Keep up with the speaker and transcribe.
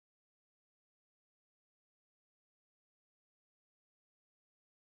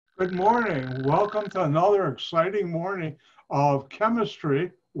Good morning. Welcome to another exciting morning of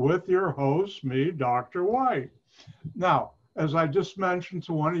chemistry with your host, me, Dr. White. Now, as I just mentioned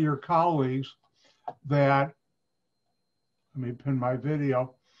to one of your colleagues, that, let me pin my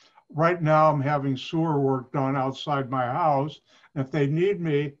video. Right now, I'm having sewer work done outside my house. If they need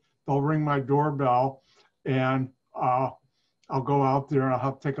me, they'll ring my doorbell and I'll go out there and I'll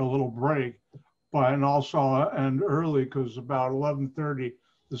have to take a little break. And also I'll end early because about 11:30,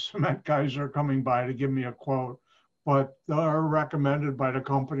 the cement guys are coming by to give me a quote. But they're recommended by the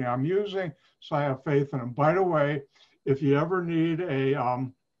company I'm using, so I have faith in them. By the way, if you ever need a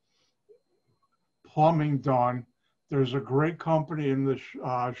plumbing done, there's a great company in the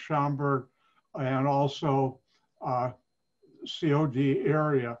Schaumburg and also COD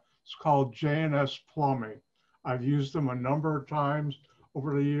area. It's called J&S Plumbing. I've used them a number of times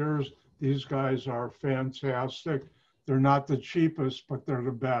over the years. These guys are fantastic. They're not the cheapest, but they're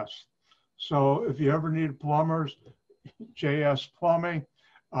the best. So if you ever need plumbers, JS Plumbing.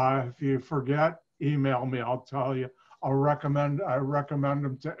 If you forget, email me. I'll tell you. I recommend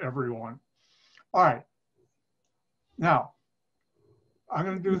them to everyone. All right. Now, I'm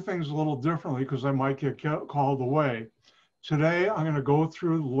going to do things a little differently because I might get called away. Today, I'm going to go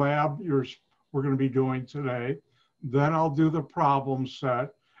through the lab we're going to be doing today. Then I'll do the problem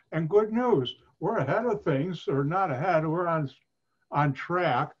set. And good news, we're ahead of things, or not ahead, we're on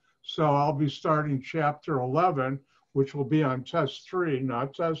track. So I'll be starting chapter 11, which will be on test 3,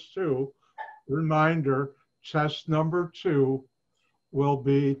 not test 2. Reminder, test number 2 will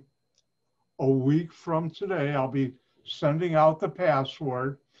be a week from today. I'll be sending out the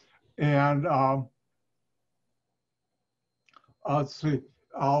password. And let's see,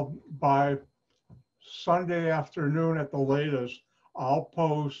 by Sunday afternoon at the latest, I'll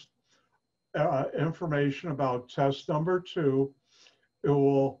post information about test number 2. It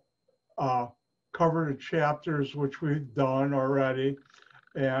will cover the chapters which we've done already.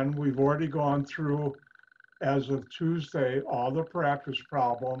 And we've already gone through, as of Tuesday, all the practice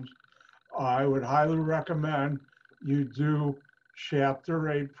problems. I would highly recommend you do chapter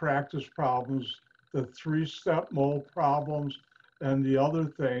 8 practice problems, the 3-step mole problems, and the other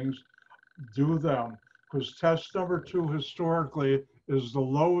things. Do them, because test number 2 historically is the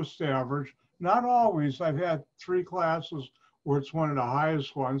lowest average. Not always. I've had 3 classes where it's one of the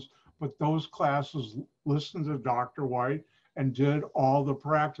highest ones, but those classes listened to Dr. White and did all the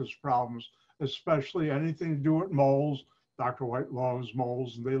practice problems, especially anything to do with moles. Dr. White loves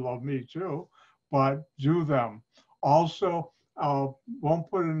moles and they love me too, but do them. Also, I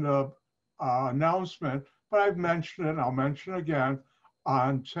won't put in the announcement, but I've mentioned it and I'll mention it again.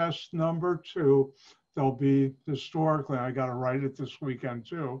 On test number 2, there'll be historically, I got to write it this weekend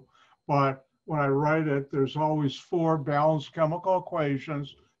too, but when I write it, there's always 4 balanced chemical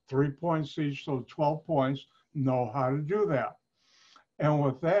equations, 3 points each, so 12 points. Know how to do that. And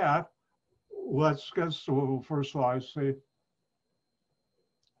with that, let's get to, first of all, I see.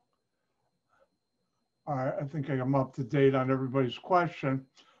 All right, I think I'm up to date on everybody's question.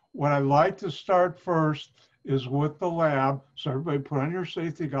 What I like to start first is with the lab. So everybody put on your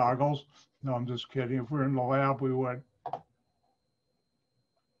safety goggles. No, I'm just kidding. If we're in the lab, we would.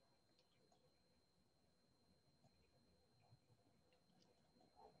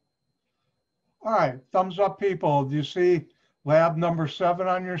 All right, thumbs up, people. Do you see lab number 7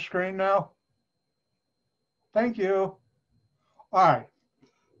 on your screen now? Thank you. All right.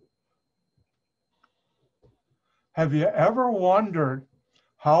 Have you ever wondered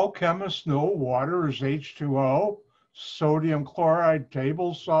how chemists know water is H2O, sodium chloride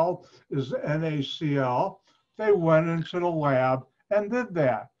table salt is NaCl? They went into the lab and did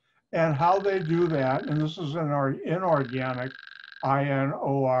that. And how they do that, and this is in our inorganic,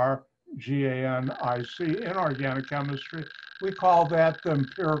 inorganic, inorganic chemistry, we call that the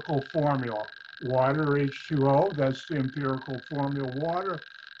empirical formula. Water H2O, that's the empirical formula water.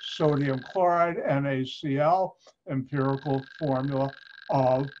 Sodium chloride, NaCl, empirical formula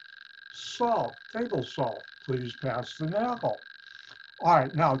of salt, table salt. Please pass the NaCl. All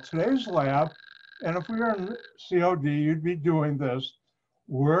right, now today's lab, and if we were in COD, you'd be doing this.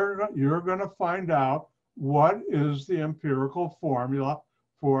 You're going to find out what is the empirical formula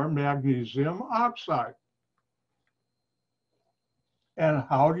for magnesium oxide. And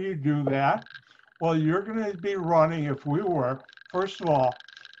how do you do that? Well, you're going to be running, if we were, first of all,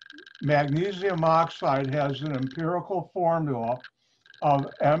 magnesium oxide has an empirical formula of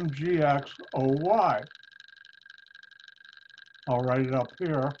MgXOY. I'll write it up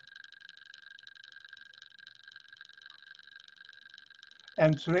here.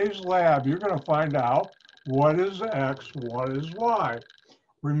 And today's lab, you're going to find out what is X, what is Y.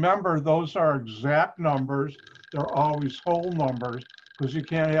 Remember, those are exact numbers. They're always whole numbers because you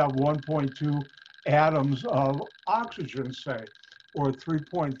can't have 1.2 atoms of oxygen, say, or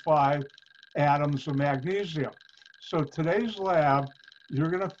 3.5 atoms of magnesium. So today's lab, you're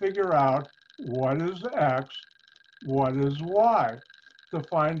going to figure out what is X, what is Y, to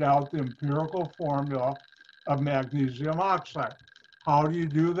find out the empirical formula of magnesium oxide. How do you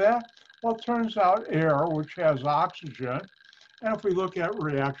do that? Well, it turns out air, which has oxygen, and if we look at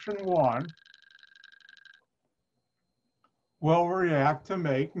reaction 1, will react to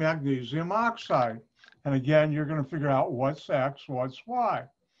make magnesium oxide. And again, you're going to figure out what's X, what's Y.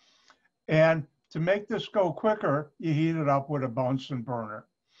 And to make this go quicker, you heat it up with a Bunsen burner.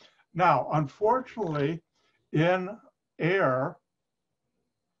 Now, unfortunately, in air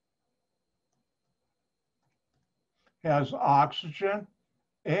has oxygen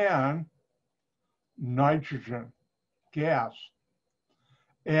and nitrogen gas.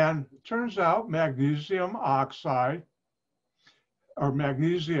 And it turns out magnesium oxide or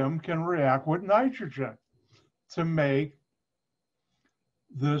magnesium can react with nitrogen to make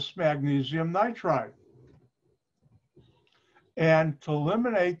this magnesium nitride. And to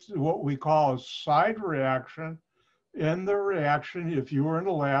eliminate what we call a side reaction, in the reaction, if you were in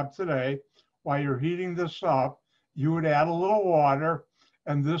the lab today, while you're heating this up, you would add a little water,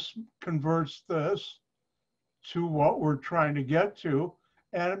 and this converts this to what we're trying to get to,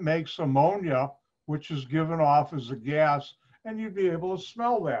 and it makes ammonia, which is given off as a gas, and you'd be able to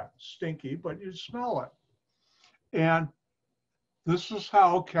smell that. Stinky, but you'd smell it. And this is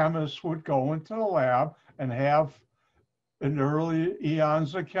how chemists would go into the lab and have in early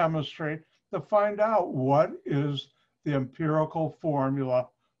eons of chemistry to find out what is the empirical formula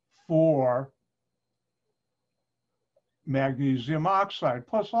for magnesium oxide,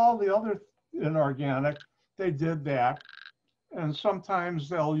 plus all the other inorganic, they did that. And sometimes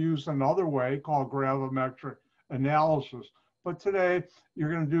they'll use another way called gravimetric analysis. But today,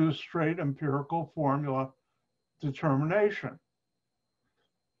 you're going to do a straight empirical formula determination.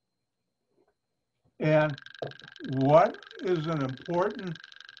 And what is an important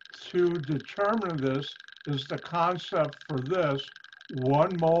to determine this is the concept for this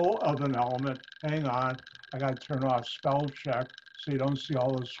 1 mole of an element. Hang on, I got to turn off spell check so you don't see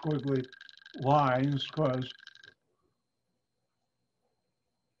all those squiggly lines because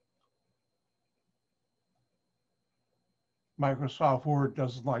Microsoft Word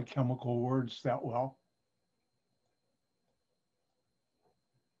doesn't like chemical words that well.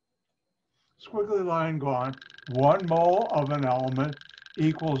 Squiggly line gone. 1 mole of an element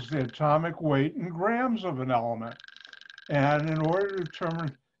equals the atomic weight in grams of an element. And in order to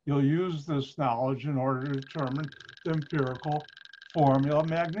determine, you'll use this knowledge in order to determine the empirical formula of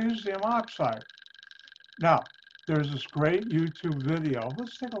magnesium oxide. Now, there's this great YouTube video.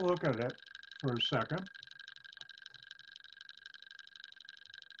 Let's take a look at it for a second.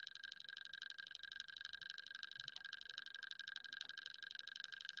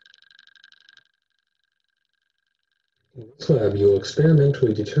 In this lab, you will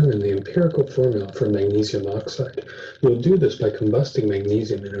experimentally determine the empirical formula for magnesium oxide. You will do this by combusting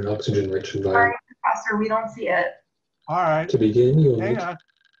magnesium in an oxygen-rich environment. Sorry, Professor, we don't see it. All right. To begin, you will Hang on.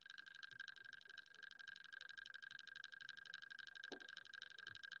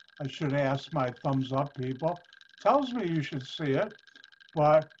 I should ask my thumbs up people. Tells me you should see it,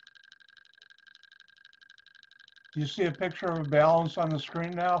 but do you see a picture of a balance on the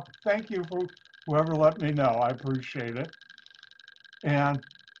screen now? Thank you for whoever let me know. I appreciate it. And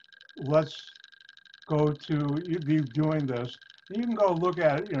let's go to, you'd be doing this. You can go look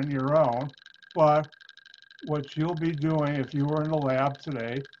at it on your own, but what you'll be doing if you were in the lab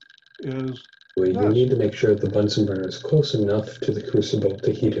today is you need to make sure that the Bunsen burner is close enough to the crucible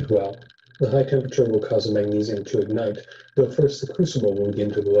to heat it well. The high temperature will cause the magnesium to ignite, but first the crucible will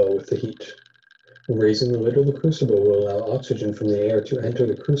begin to glow with the heat. Raising the lid of the crucible will allow oxygen from the air to enter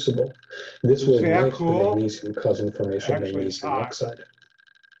the crucible. This will ignite the magnesium, causing formation of magnesium oxide.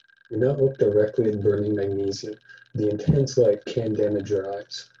 Do not look directly at burning magnesium. The intense light can damage your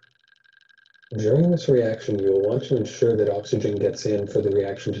eyes. During this reaction, you will want to ensure that oxygen gets in for the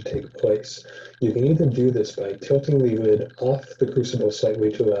reaction to take place. You can either do this by tilting the lid off the crucible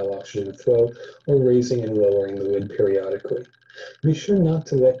slightly to allow oxygen flow, or raising and lowering the lid periodically. Be sure not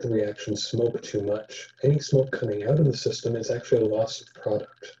to let the reaction smoke too much. Any smoke coming out of the system is actually a loss of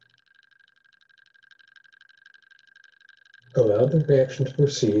product. Allow the reaction to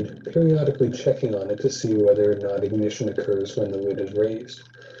proceed, periodically checking on it to see whether or not ignition occurs when the lid is raised.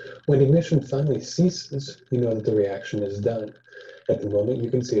 When ignition finally ceases, you know that the reaction is done. At the moment, you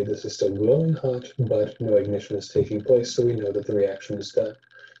can see this is still glowing hot, but no ignition is taking place, so we know that the reaction is done.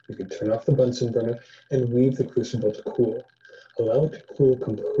 You can turn off the Bunsen burner and leave the crucible to cool. Allow it to cool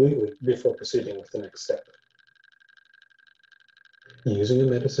completely before proceeding with the next step. Using a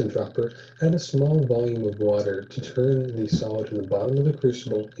medicine dropper, add a small volume of water to turn the solid in the bottom of the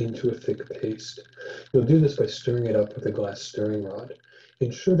crucible into a thick paste. You'll do this by stirring it up with a glass stirring rod.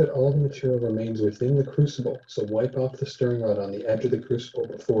 Ensure that all the material remains within the crucible, so wipe off the stirring rod on the edge of the crucible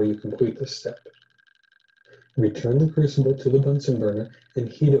before you complete this step. Return the crucible to the Bunsen burner and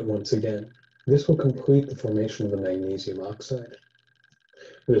heat it once again. This will complete the formation of the magnesium oxide.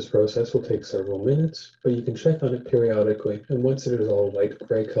 This process will take several minutes, but you can check on it periodically, and once it is all light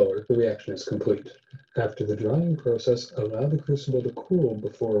gray color, the reaction is complete. After the drying process, allow the crucible to cool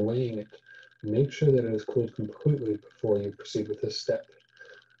before weighing it. Make sure that it is cooled completely before you proceed with this step.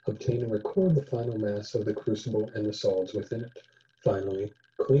 Obtain and record the final mass of the crucible and the solids within it. Finally,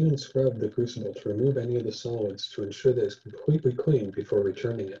 clean and scrub the crucible to remove any of the solids to ensure that it is completely clean before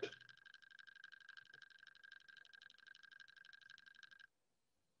returning it.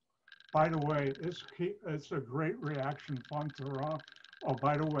 By the way, it's a great reaction, fun to run. Oh,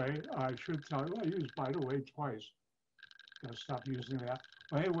 by the way, I should tell you, I used by the way twice. Gotta stop using that.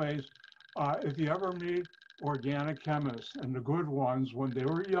 But anyways, if you ever meet organic chemists, and the good ones, when they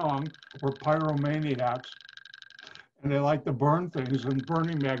were young, were pyromaniacs, and they like to burn things, and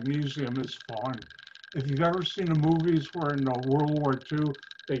burning magnesium is fun. If you've ever seen the movies where in World War II,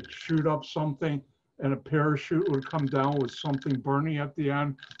 they shoot up something and a parachute would come down with something burning at the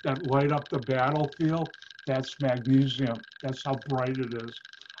end that light up the battlefield, that's magnesium. That's how bright it is.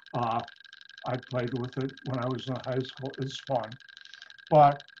 I played with it when I was in high school. It's fun.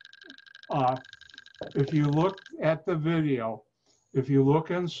 But if you look at the video, if you look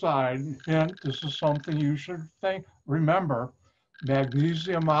inside, hint, this is something you should remember,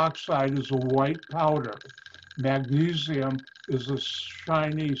 magnesium oxide is a white powder. Magnesium is a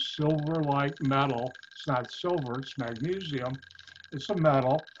shiny silver-like metal. It's not silver, it's magnesium. It's a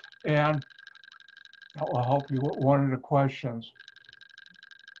metal, and that will help you with one of the questions.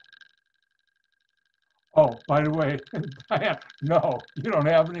 Oh, by the way, no, you don't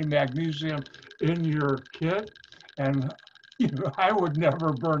have any magnesium in your kit, and I would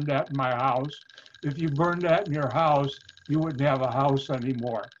never burn that in my house. If you burn that in your house, you wouldn't have a house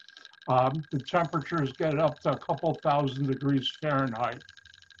anymore. The temperatures get up to a couple thousand degrees Fahrenheit.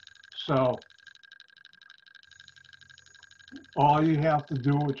 So all you have to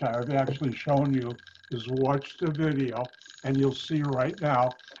do, which I've actually shown you, is watch the video, and you'll see right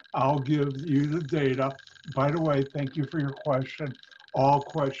now, I'll give you the data. By the way, thank you for your question. All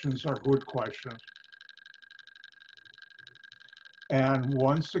questions are good questions. And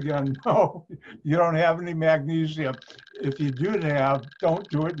once again, no, you don't have any magnesium. If you do have, don't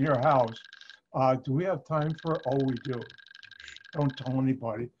do it in your house. Do we have time for, oh, we do. Don't tell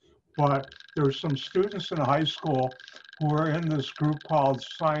anybody. But there's some students in high school who are in this group called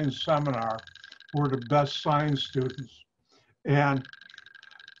Science Seminar, who are the best science students. And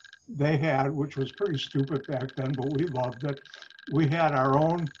they had, which was pretty stupid back then, but we loved it. We had our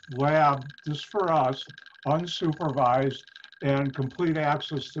own lab just for us, unsupervised, and complete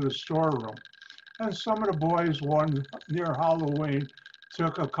access to the storeroom. And some of the boys, one near Halloween,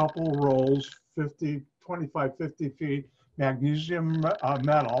 took a couple rolls, 25, 50 feet, magnesium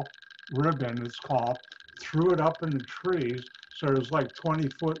metal, ribbon it's called, threw it up in the trees, so it was like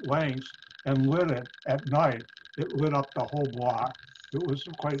 20-foot lengths, and lit it at night. It lit up the whole block. It was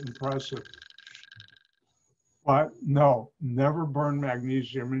quite impressive. But no, never burn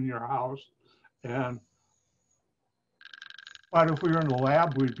magnesium in your house. But if we were in the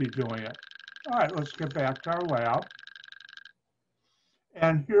lab, we'd be doing it. All right, let's get back to our lab.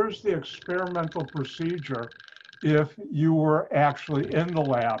 And here's the experimental procedure if you were actually in the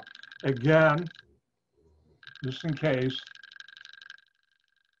lab. Again, just in case.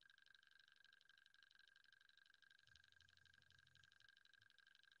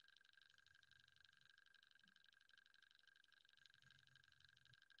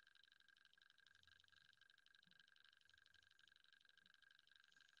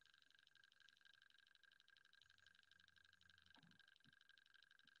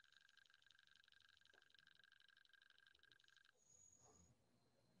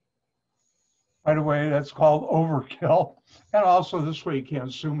 By the way, that's called overkill. And also this way you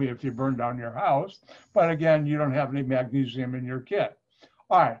can't sue me if you burn down your house. But again, you don't have any magnesium in your kit.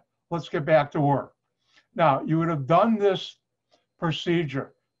 All right, let's get back to work. Now, you would have done this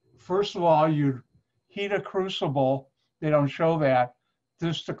procedure. First of all, you'd heat a crucible. They don't show that,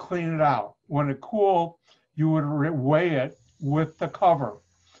 just to clean it out. When it cooled, you would weigh it with the cover.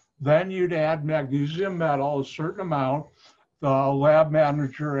 Then you'd add magnesium metal, a certain amount, the lab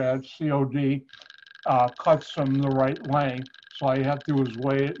manager at COD cuts them the right length. So all you have to do is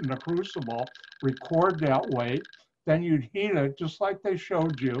weigh it in the crucible, record that weight, then you'd heat it just like they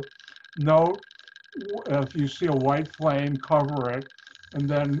showed you. Note if you see a white flame, cover it, and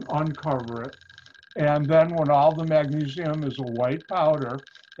then uncover it. And then when all the magnesium is a white powder,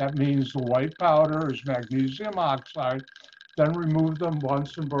 that means the white powder is magnesium oxide. Then remove the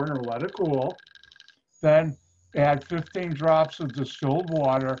Bunsen burner, let it cool. Then add 15 drops of distilled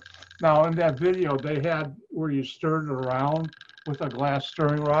water. Now in that video they had where you stirred it around with a glass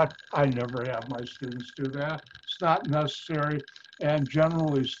stirring rod. I never have my students do that. It's not necessary. And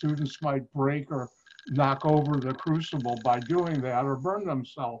generally students might break or knock over the crucible by doing that or burn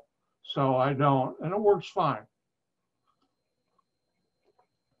themselves. So I don't, and it works fine.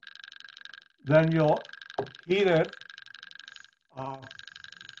 Then you'll heat it,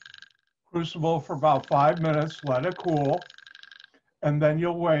 crucible for about 5 minutes, let it cool, and then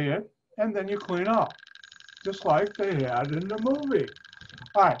you'll weigh it, and then you clean up, just like they had in the movie.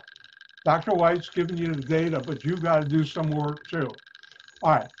 All right, Dr. White's giving you the data, but you've got to do some work too.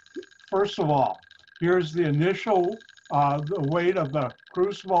 All right, first of all, here's the initial, the weight of the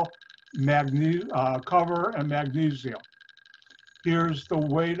crucible, cover and magnesium. Here's the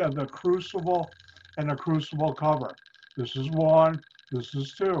weight of the crucible and the crucible cover. This is 1, this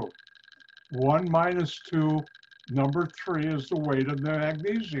is 2. 1 minus 2, number 3 is the weight of the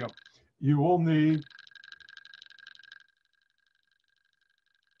magnesium. You will need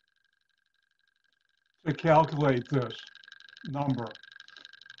to calculate this number.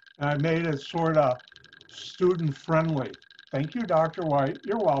 And I made it sort of student friendly. Thank you, Dr. White.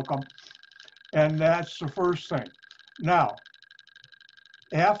 You're welcome. And that's the first thing. Now,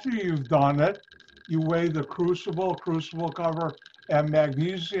 after you've done it, you weigh the crucible cover, and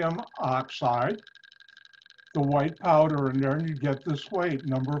magnesium oxide, the white powder in there, and you get this weight,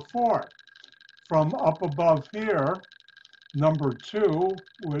 number 4. From up above here, number 2,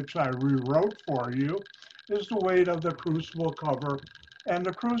 which I rewrote for you, is the weight of the crucible cover and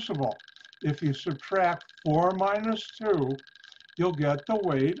the crucible. If you subtract 4 minus 2, you'll get the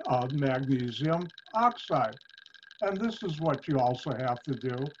weight of magnesium oxide. And this is what you also have to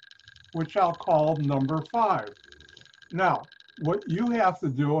do, which I'll call number 5. Now, what you have to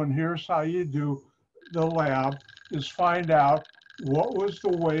do, and here's how you do the lab, is find out what was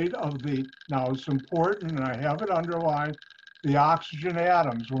the weight of the, now it's important, and I have it underlined, the oxygen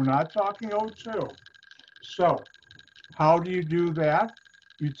atoms. We're not talking O2. So how do you do that?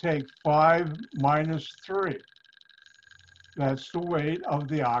 You take 5 minus 3. That's the weight of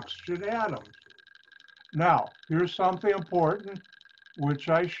the oxygen atoms. Now, here's something important, which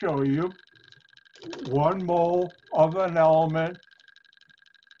I show you. 1 mole of an element,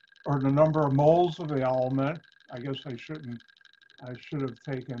 or the number of moles of the element. I guess I should have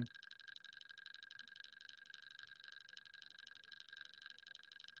taken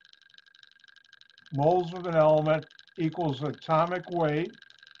moles of an element equals atomic weight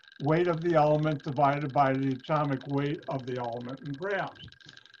of the element divided by the atomic weight of the element in grams.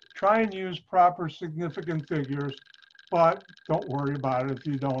 Try and use proper significant figures, but don't worry about it if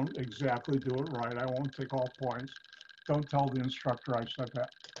you don't exactly do it right. I won't take all points. Don't tell the instructor I said that.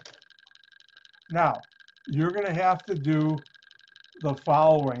 Now, you're going to have to do the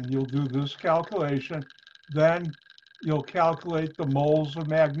following. You'll do this calculation, then you'll calculate the moles of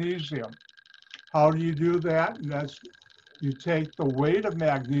magnesium. How do you do that? And that's, you take the weight of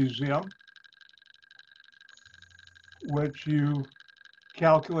magnesium, which you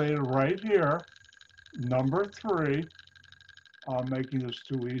calculated right here, number 3. I'm making this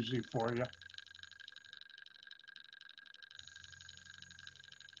too easy for you.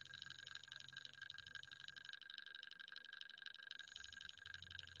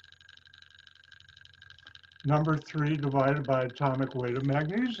 Number 3 divided by atomic weight of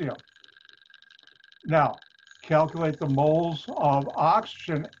magnesium. Now, calculate the moles of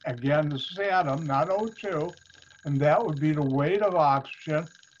oxygen. Again, this is atom, not O2, and that would be the weight of oxygen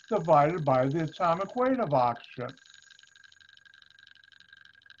divided by the atomic weight of oxygen.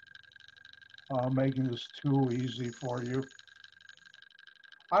 I'm making this too easy for you.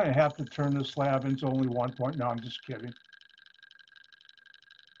 I have to turn this lab into only 1 point. No, I'm just kidding.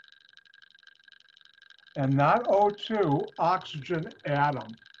 And not O2, oxygen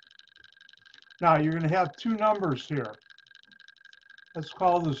atom. Now you're going to have 2 numbers here. Let's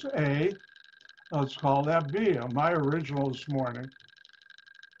call this A. Let's call that B. On my original this morning,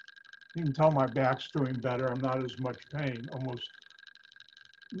 you can tell my back's doing better. I'm not as much pain, almost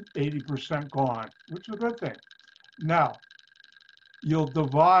 80% gone, which is a good thing. Now, you'll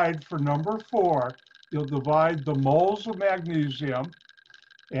divide for number 4. you'll divide the moles of magnesium,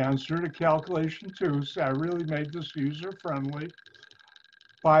 answer to calculation 2, so I really made this user-friendly,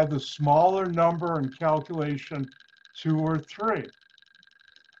 by the smaller number in calculation 2 or 3,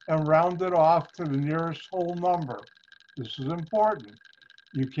 and round it off to the nearest whole number. This is important.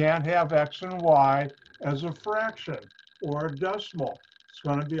 You can't have X and Y as a fraction or a decimal. It's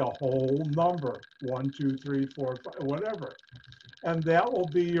going to be a whole number, 1, 2, 3, 4, 5, whatever. And that will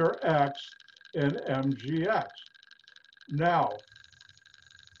be your X in MGX. Now,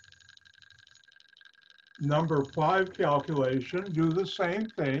 number 5 calculation, do the same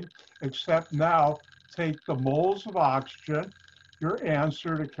thing, except now take the moles of oxygen, your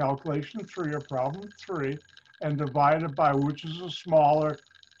answer to calculation 3 or problem 3, and divide it by which is the smaller,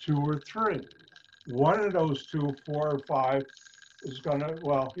 2 or 3. One of those 2, 4 or 5 is gonna,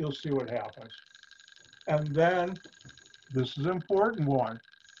 well, you'll see what happens. And then, this is an important one.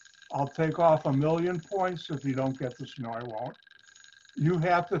 I'll take off 1,000,000 points if you don't get this. No, I won't. You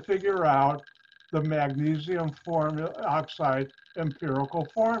have to figure out the magnesium formula, oxide empirical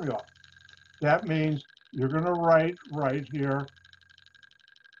formula. That means you're going to write right here,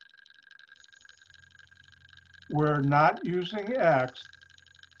 we're not using X.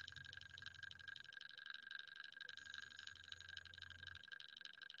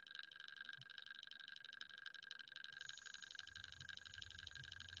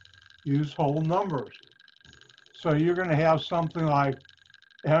 Use whole numbers. So you're going to have something like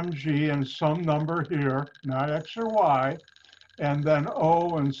mg and some number here, not X or Y, and then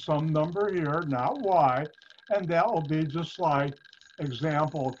O and some number here, not Y, and that will be just like,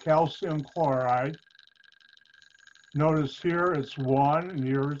 example, calcium chloride. Notice here it's 1 and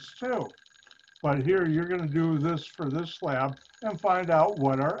here it's 2. But here you're going to do this for this lab and find out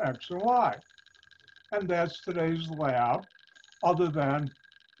what are X and Y. And that's today's lab, other than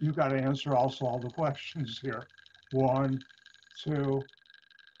you've got to answer also all the questions here. 1, 2.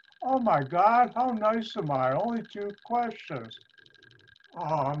 Oh my God, how nice am I? Only 2 questions.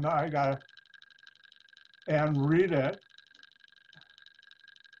 Oh, no, I got to, and read it.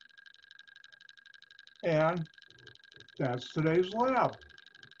 And that's today's lab.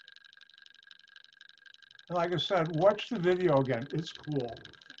 And like I said, watch the video again. It's cool.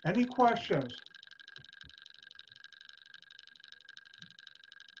 Any questions?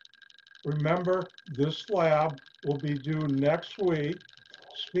 Remember, this lab will be due next week.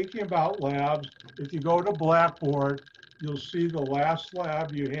 Speaking about labs, if you go to Blackboard, you'll see the last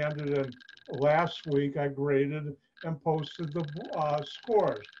lab you handed in last week. I graded and posted the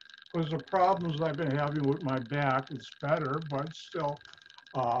scores. Because the problems I've been having with my back, it's better, but still,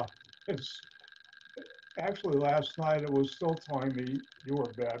 it's actually last night it was still telling me you were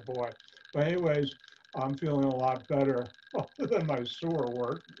a bad boy. But anyways, I'm feeling a lot better than my sewer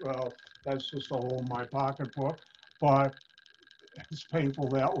work. Well, that's just a hole in my pocketbook, but it's painful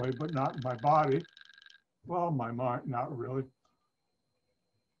that way, but not in my body. Well, my mind, not really.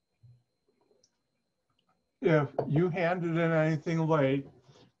 If you handed in anything late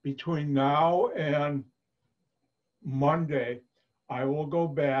between now and Monday, I will go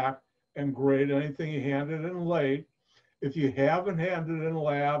back and grade anything you handed in late. If you haven't handed in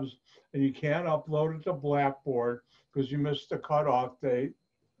labs and you can't upload it to Blackboard because you missed the cutoff date,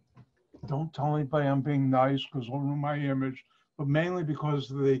 don't tell anybody I'm being nice because it'll ruin my image, but mainly because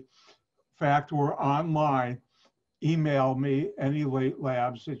of the fact we're online. Email me any late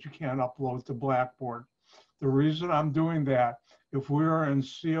labs that you can't upload to Blackboard. The reason I'm doing that, if we were in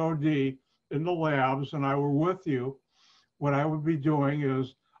COD in the labs and I were with you, what I would be doing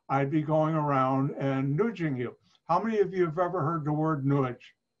is I'd be going around and nudging you. How many of you have ever heard the word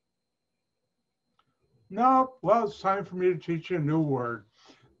nudge? No? Well, it's time for me to teach you a new word.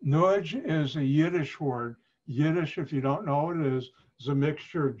 Nudge is a Yiddish word. Yiddish, if you don't know what it is a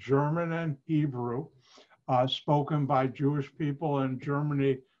mixture of German and Hebrew, spoken by Jewish people in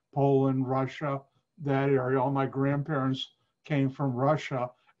Germany, Poland, Russia, that area. All my grandparents came from Russia,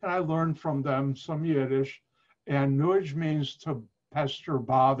 and I learned from them some Yiddish. And nudge means to pester,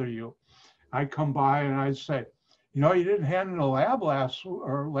 bother you. I'd come by and I'd say, you know, you didn't hand in a lab last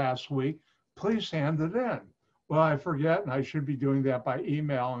week. Please hand it in. Well, I forget, and I should be doing that by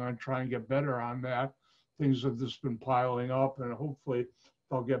email, and I'm trying to get better on that. Things have just been piling up, and hopefully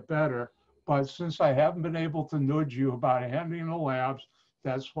they'll get better. But since I haven't been able to nudge you about handing in the labs,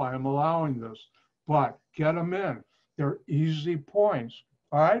 that's why I'm allowing this. But get them in. They're easy points.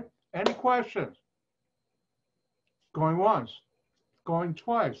 All right? Any questions? Going once, going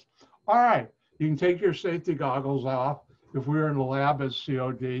twice. All right, you can take your safety goggles off. If we're in the lab at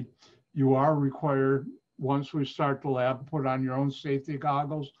COD, you are required, once we start the lab, put on your own safety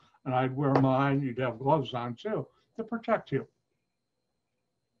goggles. and I'd wear mine. You'd have gloves on too to protect you.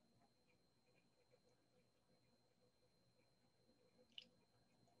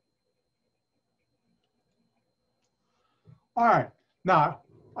 All right, now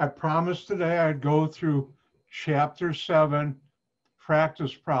I promised today I'd go through chapter 7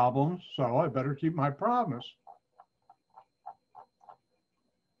 practice problems, so I better keep my promise.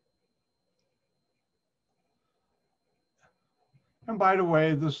 And by the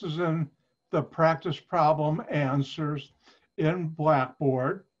way, this is in the practice problem answers in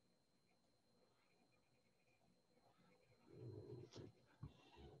Blackboard.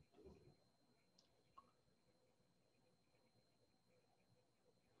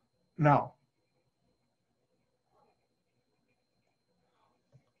 Now,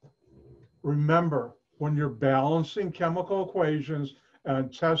 remember, when you're balancing chemical equations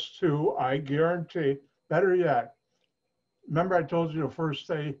and test 2, I guarantee, better yet, remember I told you the first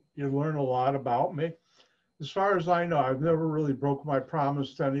day you learn a lot about me? As far as I know, I've never really broke my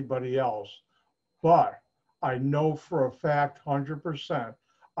promise to anybody else, but I know for a fact, 100%,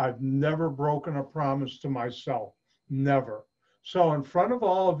 I've never broken a promise to myself, never. So in front of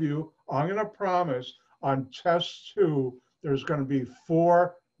all of you, I'm gonna promise on test 2, there's gonna be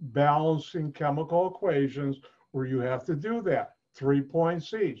 4 balancing chemical equations where you have to do that. 3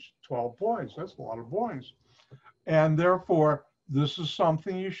 points each, 12 points, that's a lot of points. And therefore, this is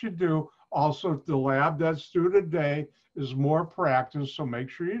something you should do. Also, the lab that's due today is more practice, so make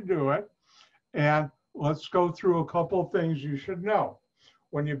sure you do it. And let's go through a couple of things you should know.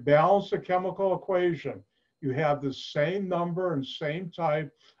 When you balance a chemical equation, you have the same number and same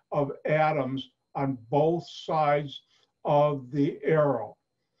type of atoms on both sides of the arrow.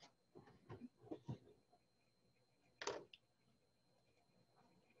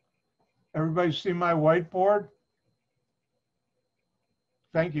 Everybody see my whiteboard?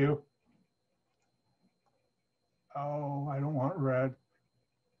 Thank you. Oh, I don't want red.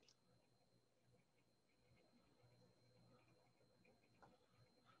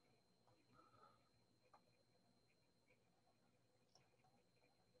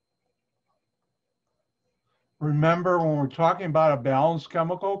 Remember, when we're talking about a balanced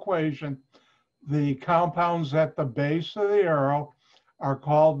chemical equation, the compounds at the base of the arrow are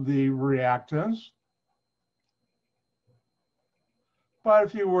called the reactants. But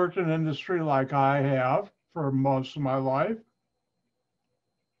if you worked in industry like I have for most of my life,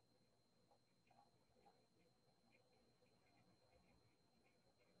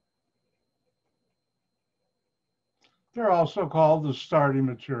 they're also called the starting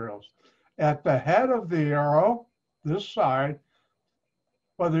materials. At the head of the arrow, this side,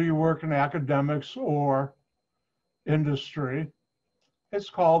 whether you work in academics or industry, it's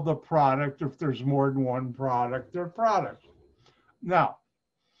called the product. If there's more than one product, they're products. Now,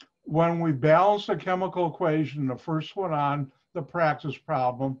 when we balance a chemical equation, the first one on the practice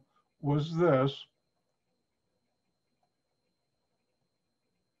problem was this.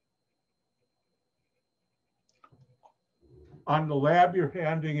 On the lab you're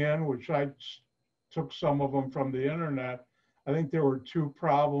handing in, which I took some of them from the internet, I think there were 2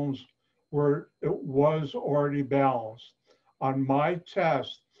 problems where it was already balanced. On my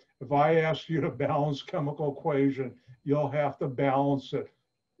test, if I ask you to balance chemical equation, you'll have to balance it.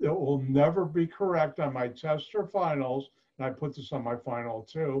 It will never be correct on my test or finals, and I put this on my final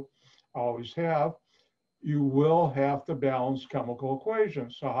too, I always have. You will have to balance chemical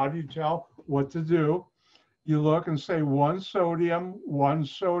equations. So how do you tell what to do? You look and say 1 sodium, 1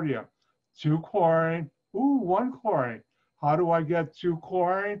 sodium, 2 chlorine, ooh, 1 chlorine. How do I get 2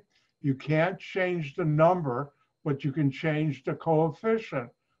 chlorine? You can't change the number, but you can change the coefficient,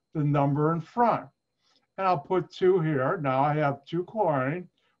 the number in front. And I'll put 2 here. Now I have 2 chlorine,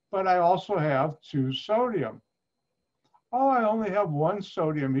 but I also have 2 sodium. Oh, I only have 1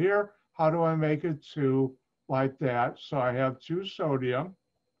 sodium here. How do I make it 2 like that? So I have 2 sodium.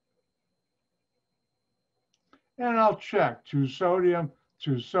 And I'll check 2 sodium,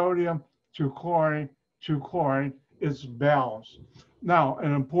 2 sodium, 2 chlorine, 2 chlorine. It's balanced. Now,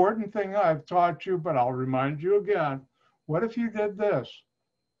 an important thing I've taught you, but I'll remind you again, what if you did this?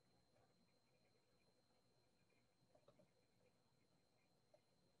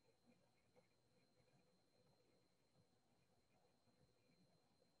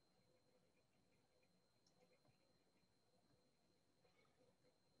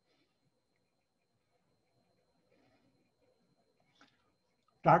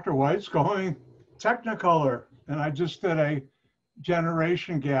 Dr. White's going Technicolor, and I just did a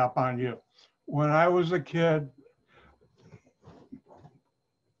generation gap on you. When I was a kid,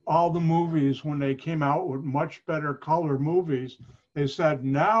 all the movies, when they came out with much better color movies, They said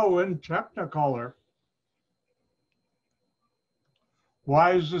now in Technicolor.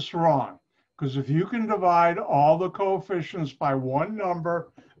 Why is this wrong? Because if you can divide all the coefficients by one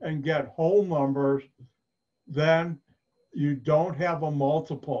number and get whole numbers, then you don't have a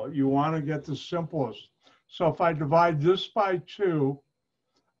multiple. You want to get the simplest. So if I divide this by 2,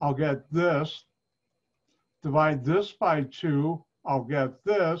 I'll get this. Divide this by 2, I'll get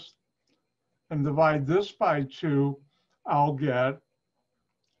this. And divide this by 2, I'll get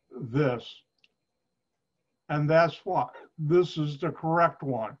this. And that's why this is the correct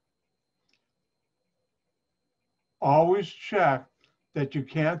one. Always check that you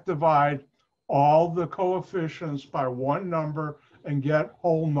can't divide all the coefficients by one number and get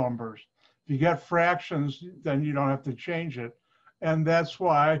whole numbers. If you get fractions, then you don't have to change it. And that's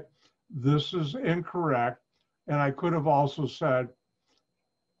why this is incorrect. And I could have also said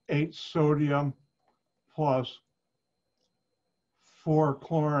 8 sodium plus 4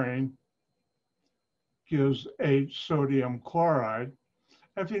 chlorine gives 8 sodium chloride.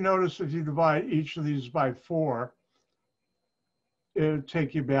 If you notice, if you divide each of these by 4, it would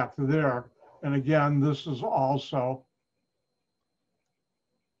take you back to there. And again, this is also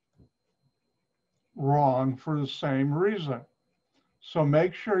wrong for the same reason. So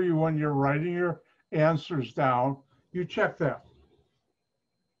make sure you, when you're writing your answers down, you check that.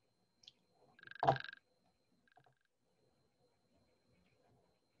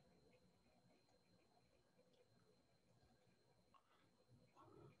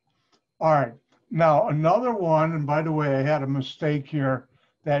 All right, now another one, and by the way, I had a mistake here.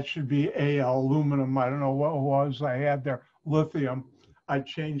 That should be Al, aluminum. I don't know what it was I had there, lithium. I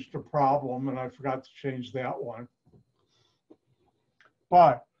changed the problem and I forgot to change that one.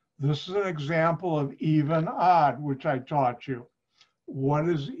 But this is an example of even odd, which I taught you. What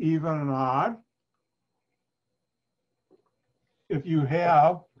is even and odd? If you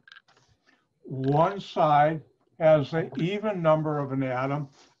have one side has an even number of an atom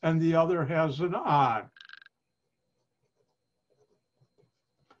and the other has an odd.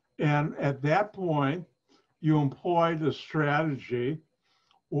 And at that point, you employ the strategy,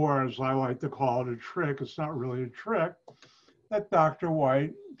 or as I like to call it, a trick. It's not really a trick, that Dr.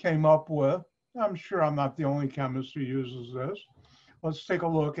 White came up with. I'm sure I'm not the only chemist who uses this. Let's take a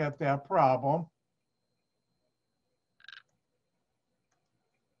look at that problem.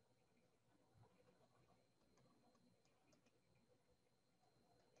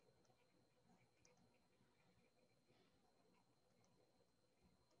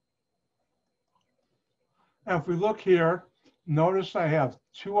 And if we look here, notice I have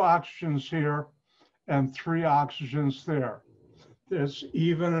 2 oxygens here and 3 oxygens there. It's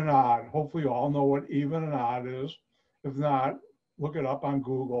even and odd. Hopefully you all know what even and odd is. If not, look it up on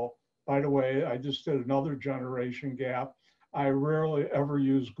Google. By the way, I just did another generation gap. I rarely ever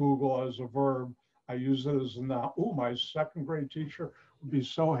use Google as a verb. I use it as a noun. Oh, my second grade teacher would be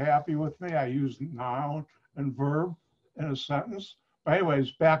so happy with me. I use noun and verb in a sentence. But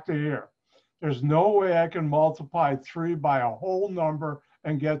anyways, back to here. There's no way I can multiply 3 by a whole number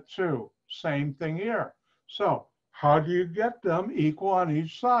and get 2. Same thing here. So how do you get them equal on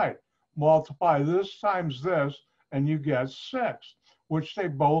each side? Multiply this times this, and you get 6, which they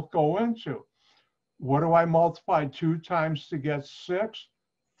both go into. What do I multiply 2 times to get 6?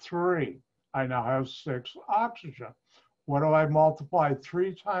 3. I now have 6 oxygen. What do I multiply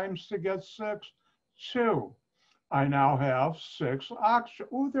 3 times to get 6? 2. I now have 6 oxygen.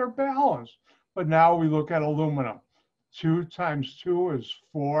 Oh, they're balanced. But now we look at aluminum. 2 times 2 is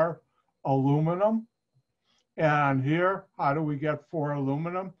 4 aluminum. And here, how do we get 4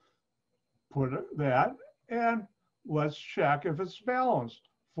 aluminum? Put that, and let's check if it's balanced.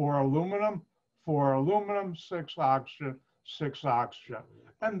 4 aluminum, 6 oxygen, 6 oxygen.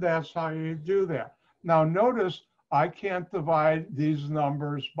 And that's how you do that. Now notice I can't divide these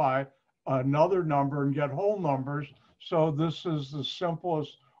numbers by another number and get whole numbers. So this is the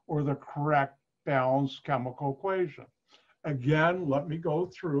simplest or the correct balanced chemical equation. Again, let me go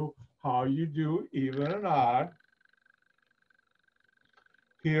through how you do even and odd.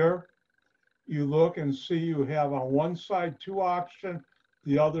 Here, you look and see you have on one side 2 oxygen,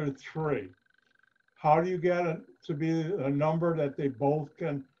 the other 3. How do you get it to be a number that they both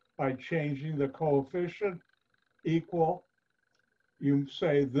can, by changing the coefficient, equal? You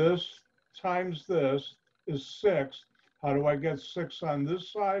say this times this is 6. How do I get 6 on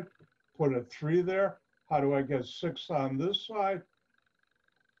this side? Put a 3 there. How do I get 6 on this side?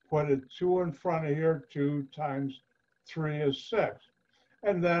 Put a 2 in front of here. 2 times 3 is 6.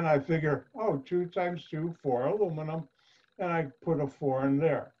 And then I figure, oh, 2 times 2, 4 aluminum. And I put a 4 in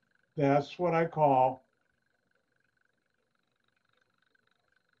there. That's what I call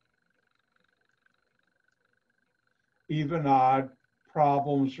even, odd,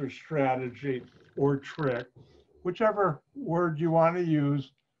 problems, or strategy, or trick, whichever word you want to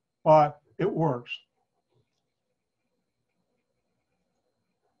use, but it works.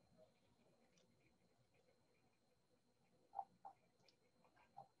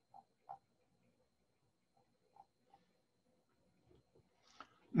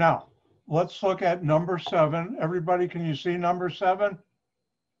 Now, let's look at number 7. Everybody, can you see number 7?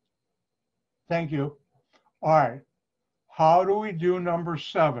 Thank you. All right. How do we do number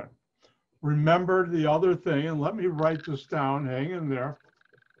 7? Remember the other thing, and let me write this down. Hang in there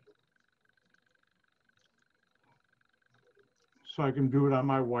so I can do it on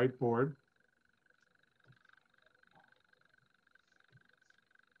my whiteboard.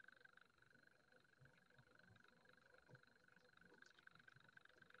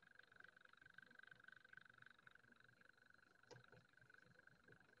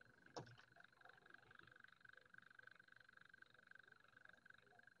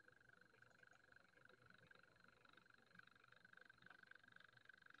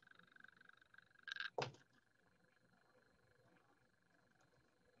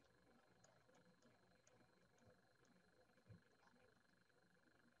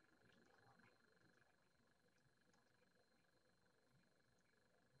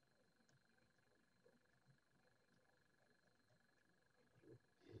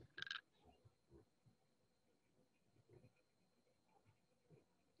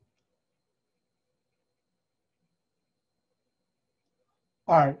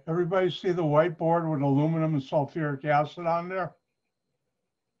 All right, everybody see the whiteboard with aluminum and sulfuric acid on there?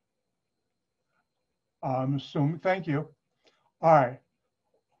 I'm assuming, thank you. All right.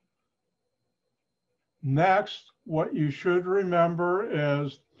 Next, what you should remember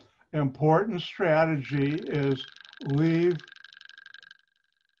is important strategy is leave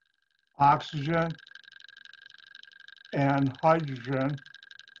oxygen and hydrogen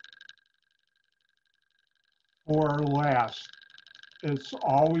for last. It's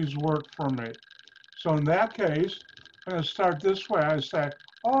always worked for me. So in that case, I'm going to start this way. I say,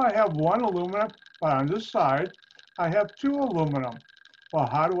 oh, I have 1 aluminum, but on this side, I have 2 aluminum. Well,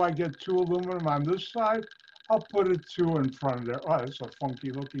 how do I get 2 aluminum on this side? I'll put a 2 in front of there. Oh, it's a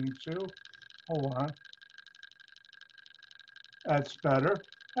funky looking 2. Hold on. That's better.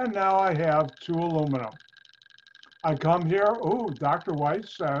 And now I have 2 aluminum. I come here. Oh, Dr. White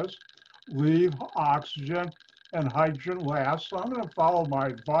says, leave oxygen and hydrogen last. So I'm going to follow my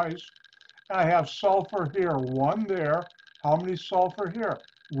advice. I have sulfur here, 1 there. How many sulfur here?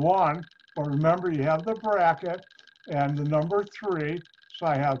 1. But remember, you have the bracket and the number 3. So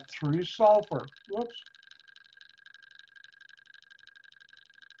I have 3 sulfur. Whoops.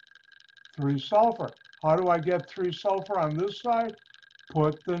 3 sulfur. How do I get 3 sulfur on this side?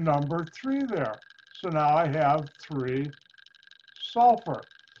 Put the number 3 there. So now I have 3 sulfur.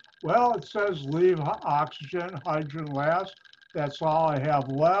 Well, it says leave oxygen, hydrogen last. That's all I have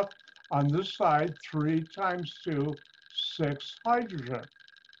left. On this side, 3 times 2, 6 hydrogen.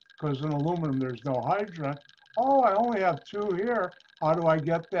 Because in aluminum, there's no hydrogen. Oh, I only have 2 here. How do I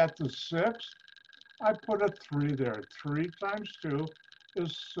get that to 6? I put a 3 there. 3 times 2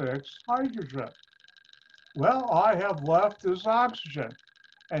 is 6 hydrogen. Well, all I have left is oxygen.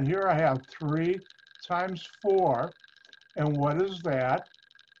 And here I have 3 times 4. And what is that?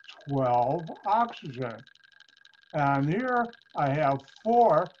 12 oxygen. And here I have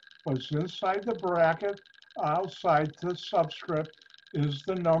 4, but it's inside the bracket, outside the subscript is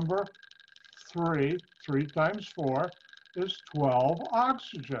the number 3. 3 times 4 is 12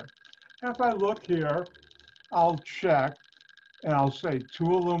 oxygen. If I look here, I'll check and I'll say 2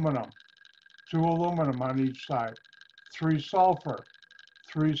 aluminum, 2 aluminum on each side, 3 sulfur,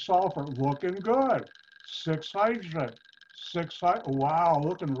 3 sulfur, looking good, 6 hydrogen, 6 hydrogen, wow,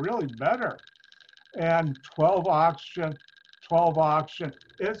 looking really better. And 12 oxygen, 12 oxygen.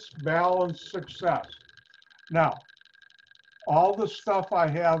 It's balanced success. Now, all the stuff I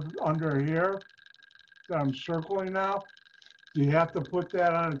have under here that I'm circling now, do you have to put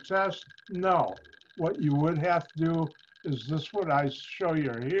that on a test? No. What you would have to do is this what I show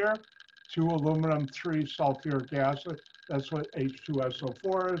you here. 2 aluminum, 3 sulfuric acid. That's what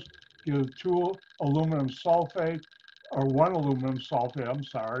H2SO4 is. Give 2 aluminum sulfate, or 1 aluminum sulfate, I'm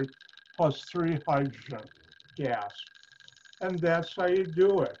sorry, plus 3 hydrogen gas. And that's how you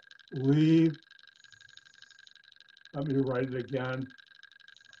do it. Leave, let me write it again,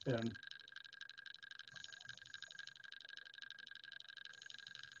 and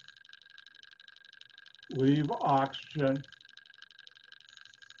leave oxygen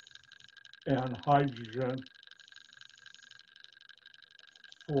and hydrogen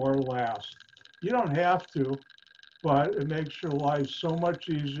for last. You don't have to, but it makes your life so much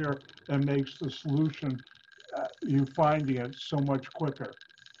easier and makes the solution, you finding it so much quicker.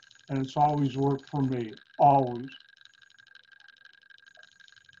 And it's always worked for me, always.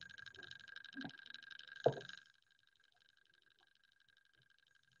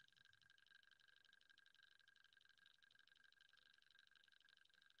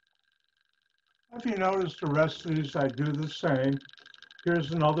 If you notice the rest of these, I do the same.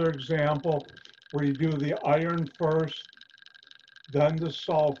 Here's another example where you do the iron first, then the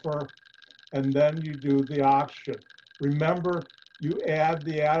sulfur, and then you do the oxygen. Remember, you add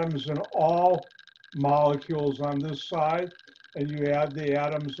the atoms in all molecules on this side, and you add the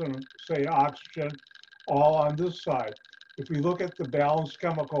atoms in, say, oxygen, all on this side. If we look at the balanced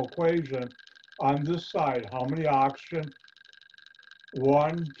chemical equation, on this side, how many oxygen?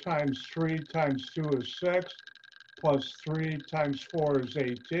 1 times 3 times 2 is 6, plus 3 times 4 is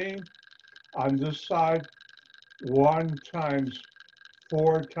 18. On this side, 1 times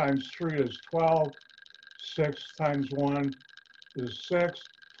 4 times 3 is 12. 6 times 1 is 6.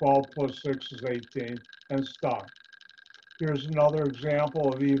 12 plus 6 is 18, and it's done. Here's another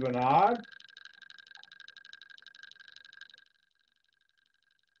example of even odd.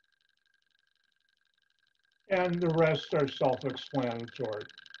 And the rest are self-explanatory.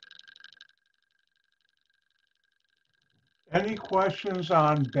 Any questions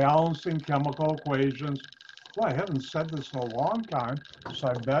on balancing chemical equations? Well, I haven't said this in a long time, so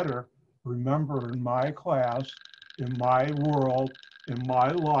I better remember in my class, in my world, in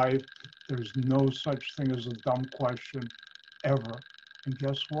my life, there's no such thing as a dumb question ever. And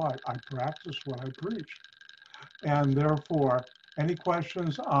guess what? I practice what I preach. And therefore, any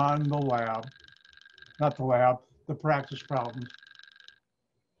questions on the lab, not the lab, the practice problems?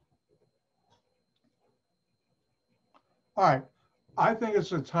 All right. I think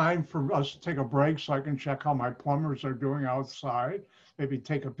it's a time for us to take a break so I can check how my plumbers are doing outside. Maybe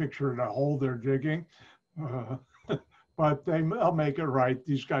take a picture of the hole they're digging. Uh, but they'll make it right.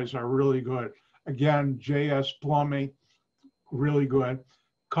 These guys are really good. Again, JS Plumbing, really good.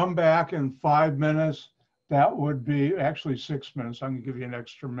 Come back in 5 minutes. That would be actually 6 minutes. I'm gonna give you an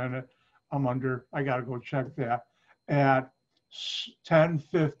extra minute. I gotta go check that. At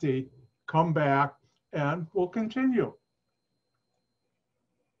 10:50, come back and we'll continue.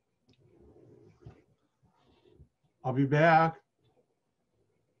 I'll be back.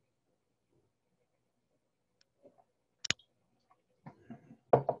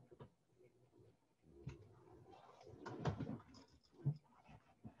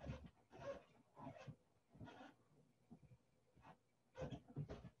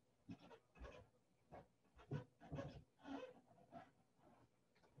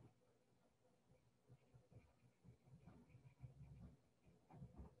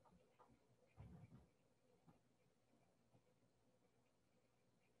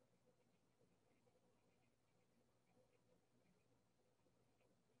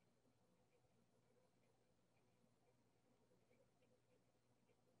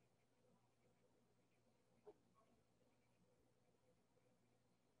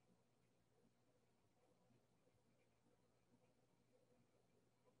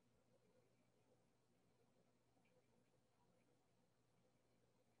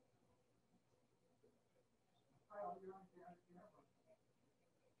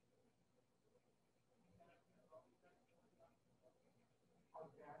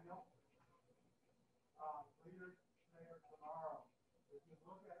 Daniel, later today or tomorrow, if you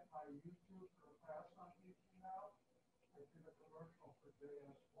look at my YouTube for the class I'm teaching now, I did a commercial for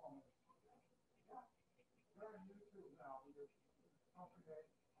JS Plumbing. Yeah, they're on YouTube now. The company,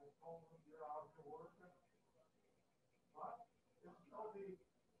 I told them you're out here working. But it's still the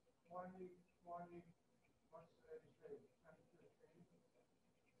 2020, what's today's date? 10/15,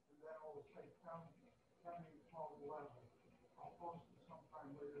 and then it will say 10/12/11. I'll post it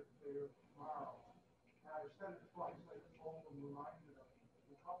sometime later today or tomorrow. And I said it twice. I told them, reminded them.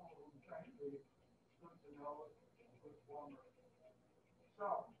 A couple of them thanked me. It's good to know it. A good plumber.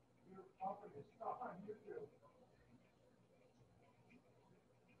 So, your company stuff on YouTube.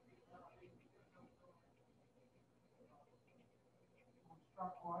 We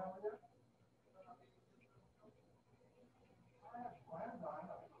start oil yet? I have planned on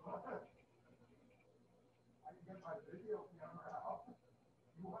it. I can get my video camera out.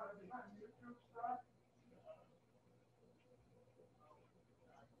 You want to be on YouTube stuff?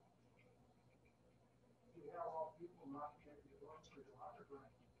 You have all people not maybe going for your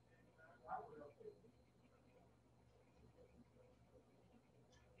autograph. That would have been.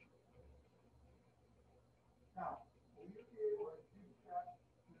 Now, will you be able to keep that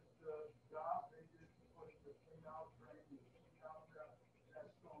with the job they did putting the thing out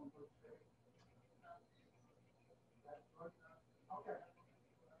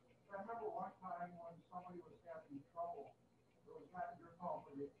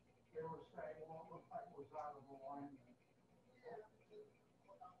they were saying, well, it looked like it was out of alignment. Okay.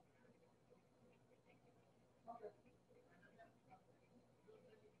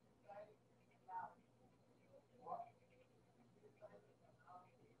 What?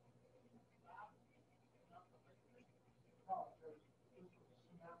 No, this is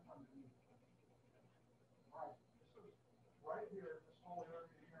cement underneath. Right. This is right here, this whole area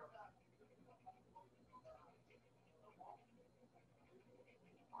here.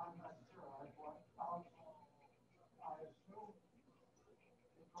 I'm not sure. I assume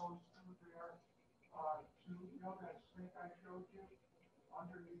it goes through there to, you know, that sink I showed you?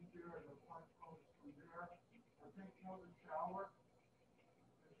 Underneath there, the pipe goes through there. I think, you know, the shower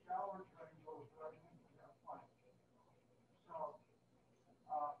drain goes right into that pipe. So,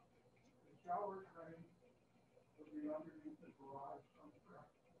 the shower drain would be underneath the garage somewhere.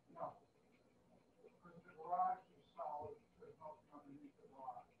 No, because the garage is solid, there's nothing underneath the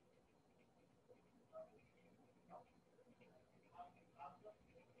garage.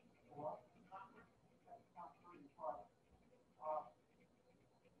 What? That's not pretty far.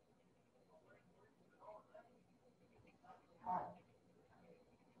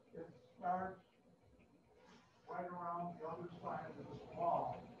 It starts right around the other side of this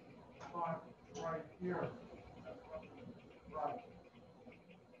wall, but right here. Right.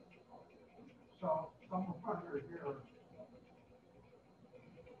 So somewhere under here.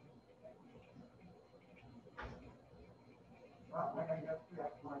 When I get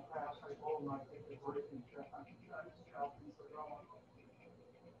back to my class, I told them I'd take a break and check on the guys, see how things are going.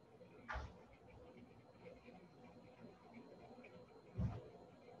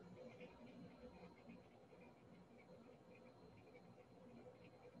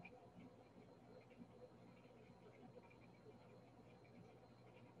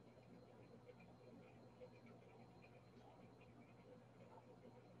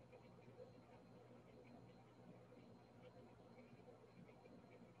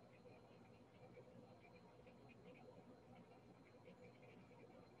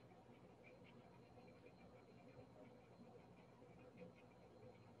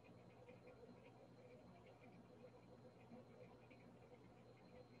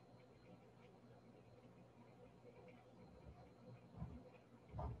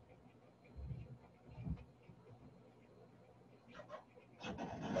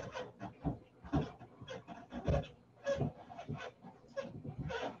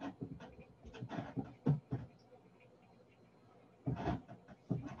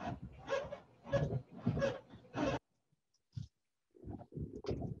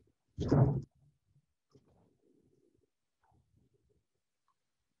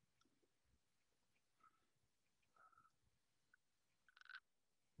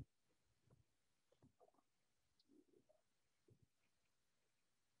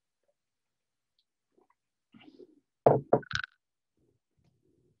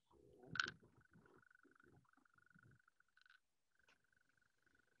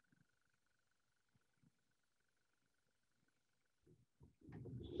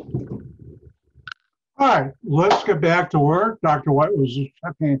 All right, let's get back to work. Dr. White was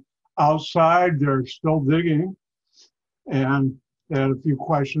checking outside. They're still digging, and they had a few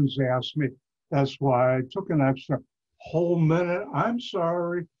questions to ask me. That's why I took an extra whole minute. I'm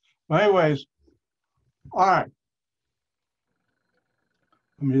sorry. But anyways, all right.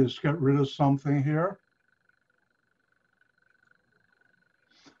 Let me just get rid of something here.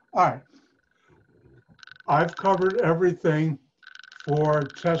 All right. I've covered everything for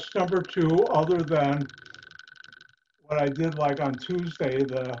test number 2 other than what I did like on Tuesday,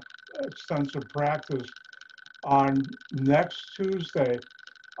 the extensive practice. On next Tuesday,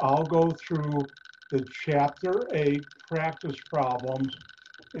 I'll go through the chapter 8 practice problems,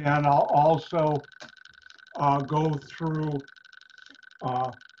 and I'll also go through,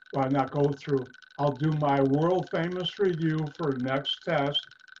 well, not go through, I'll do my world famous review for next test,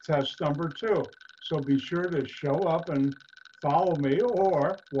 test number 2. So be sure to show up and follow me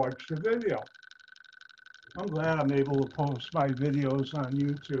or watch the video. I'm glad I'm able to post my videos on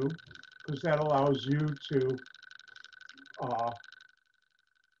YouTube because that allows you to follow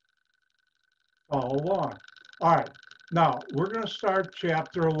along. All right, now we're going to start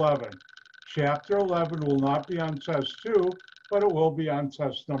chapter 11. Chapter 11 will not be on test 2, but it will be on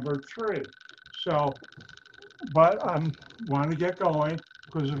test number 3. So, but I want to get going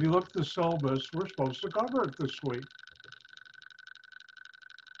because if you look at the syllabus, we're supposed to cover it this week.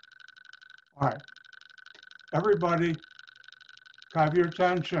 All right, everybody, have your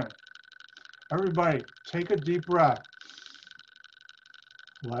attention. Everybody, take a deep breath.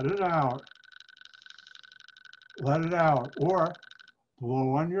 Let it out. Let it out, or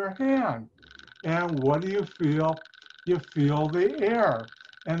blow on your hand. And what do you feel? You feel the air.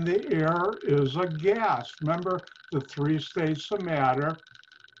 And the air is a gas. Remember the three states of matter: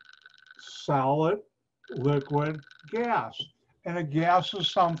 solid, liquid, gas. And a gas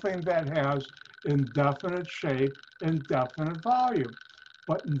is something that has indefinite shape, indefinite volume.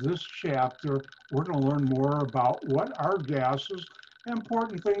 But in this chapter, we're going to learn more about what are gases,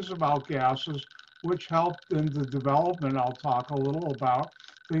 important things about gases, which helped in the development. I'll talk a little about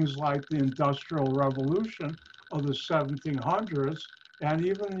things like the Industrial Revolution of the 1700s, and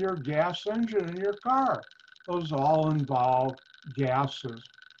even your gas engine in your car. Those all involve gases.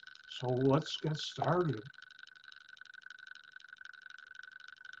 So let's get started.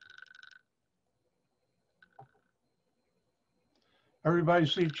 Everybody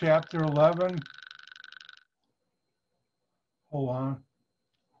see chapter 11? Hold on.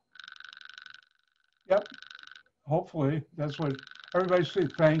 Yep, hopefully that's what everybody see.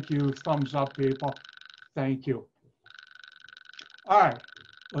 Thank you, thumbs up, people. Thank you. All right,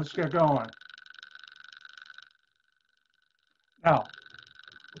 let's get going. Now,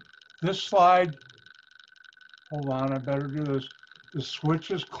 this slide, hold on, I better do this. The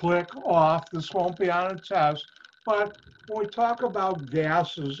switches click off. This won't be on a test, but when we talk about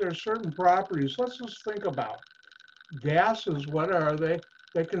gases, there are certain properties. Let's just think about gases. What are they?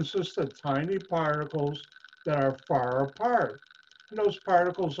 They consist of tiny particles that are far apart. And those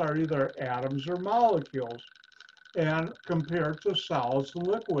particles are either atoms or molecules. And compared to solids and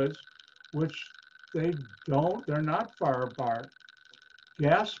liquids, which they're not far apart.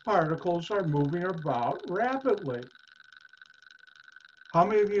 Gas particles are moving about rapidly. How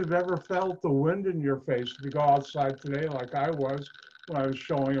many of you have ever felt the wind in your face? If you go outside today, like I was, when I was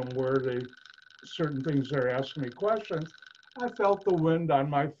showing them where certain things they're asking me questions, I felt the wind on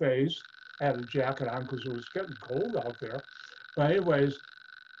my face. I had a jacket on because it was getting cold out there. But anyways,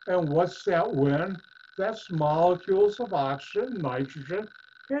 and what's that wind? That's molecules of oxygen, nitrogen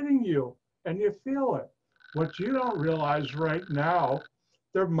hitting you, and you feel it. What you don't realize right now,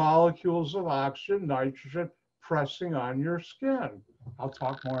 they're molecules of oxygen, nitrogen pressing on your skin. I'll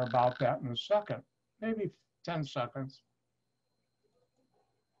talk more about that in a second, maybe 10 seconds.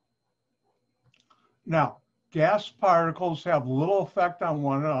 Now, gas particles have little effect on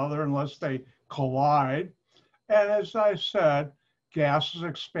one another unless they collide. And as I said, gases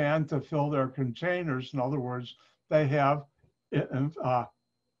expand to fill their containers. In other words, they have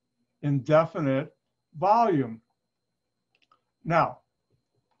indefinite volume. Now,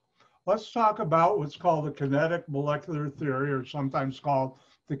 let's talk about what's called the kinetic molecular theory, or sometimes called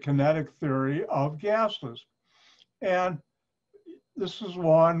the kinetic theory of gases. And this is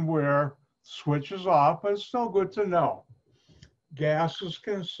one where switches off, but it's still good to know. Gases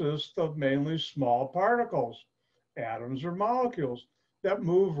consist of mainly small particles, atoms or molecules, that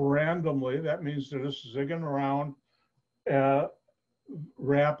move randomly. That means they're just zigging around at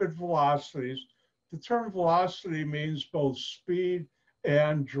rapid velocities. The term velocity means both speed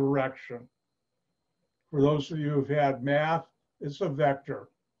and direction. For those of you who've had math, it's a vector.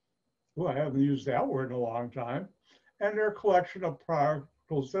 Well, I haven't used that word in a long time. And they're a collection of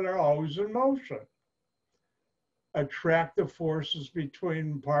particles that are always in motion. Attractive forces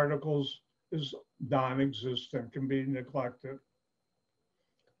between particles is non-existent, can be neglected.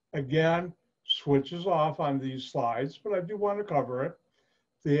 Again, switches off on these slides, but I do want to cover it.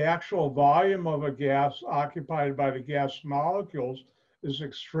 The actual volume of a gas occupied by the gas molecules is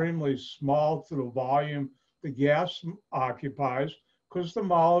extremely small to the volume the gas occupies because the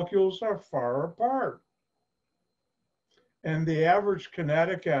molecules are far apart. And the average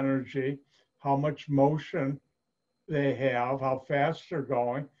kinetic energy, how much motion they have, how fast they're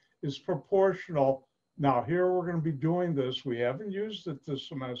going, is proportional. Now here we're going to be doing this. We haven't used it this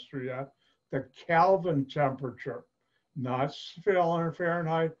semester yet. The Kelvin temperature, not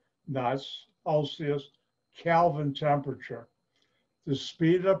Fahrenheit, not Celsius, Kelvin temperature. The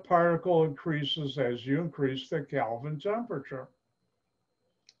speed of particle increases as you increase the Kelvin temperature.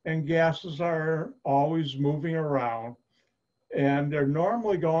 And gases are always moving around, and they're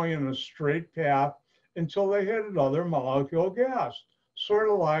normally going in a straight path until they hit another molecule of gas, sort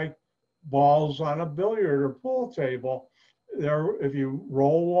of like balls on a billiard or pool table. If you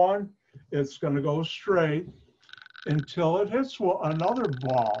roll one, it's going to go straight until it hits another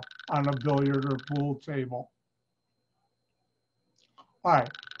ball on a billiard or pool table. All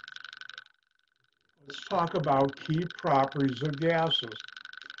right, let's talk about key properties of gases.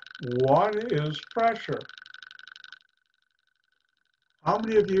 One is pressure. How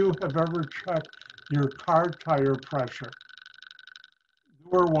many of you have ever checked your car tire pressure?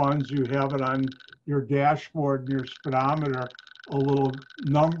 Newer ones, you have it on your dashboard, your speedometer. a little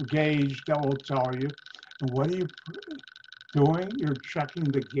gauge that will tell you. And what are you doing? You're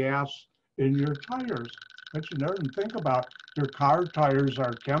checking the gas in your tires. But you never think about your car tires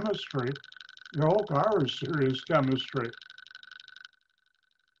are chemistry. Your whole car is serious chemistry.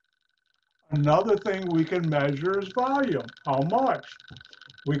 Another thing we can measure is volume. How much?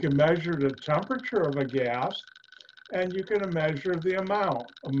 We can measure the temperature of a gas, and you can measure the amount.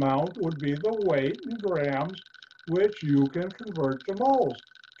 Amount would be the weight in grams, which you can convert to moles.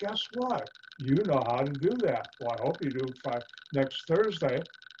 Guess what? You know how to do that. Well, I hope you do next Thursday.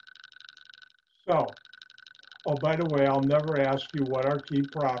 So, oh, by the way, I'll never ask you what are key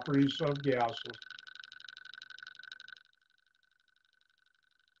properties of gases.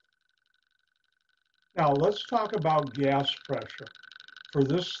 Now, let's talk about gas pressure. For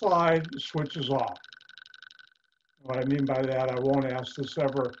this slide, switches off. What I mean by that, I won't ask this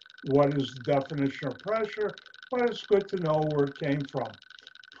ever, what is the definition of pressure, but it's good to know where it came from.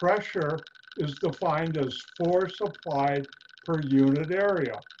 Pressure is defined as force applied per unit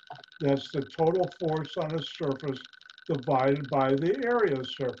area. That's the total force on a surface divided by the area of the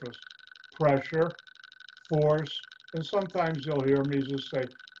surface. Pressure, force, and sometimes you'll hear me just say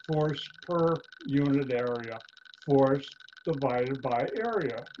force per unit area. Force divided by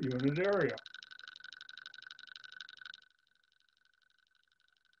area, unit area.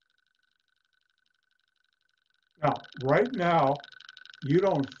 Now, right now, you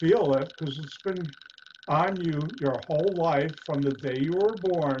don't feel it because it's been on you your whole life from the day you were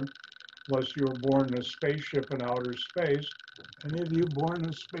born, unless you were born in a spaceship in outer space. Any of you born in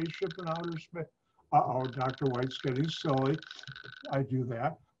a spaceship in outer space? Uh-oh, Dr. White's getting silly. I do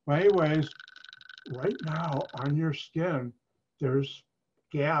that. But anyways, right now on your skin, there's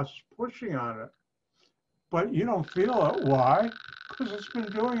gas pushing on it. But you don't feel it. Why? Because it's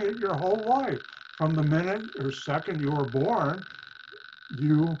been doing it your whole life. From the minute or second you were born,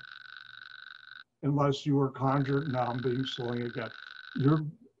 you, unless you were conjured, now I'm being silly again,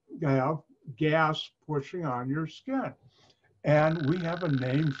 you have gas pushing on your skin. And we have a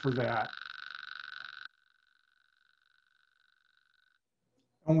name for that.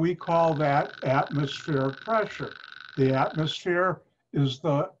 And we call that atmospheric pressure. The atmosphere is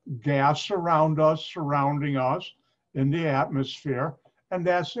the gas around us, surrounding us in the atmosphere, and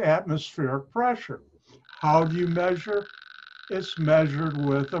that's atmospheric pressure. How do you measure? It's measured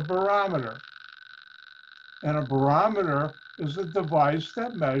with a barometer. And a barometer is a device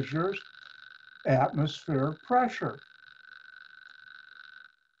that measures atmospheric pressure.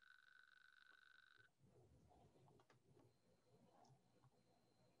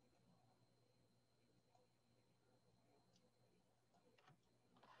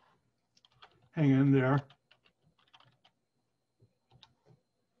 Hang in there.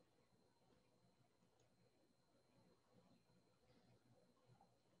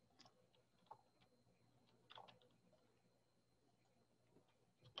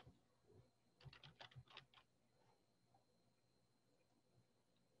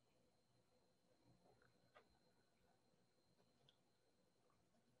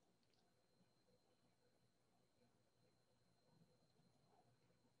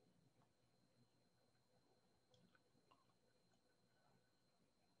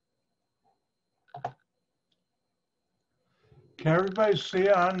 Can everybody see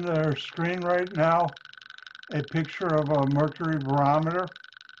on their screen right now a picture of a mercury barometer?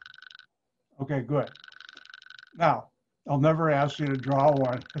 Okay, good. Now, I'll never ask you to draw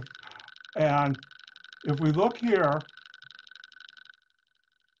one. And if we look here,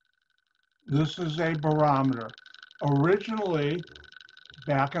 this is a barometer. Originally,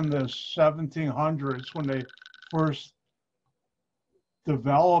 back in the 1700s, when they first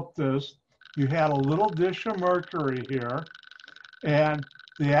developed this, you had a little dish of mercury here, and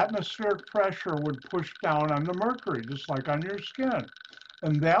the atmospheric pressure would push down on the mercury, just like on your skin.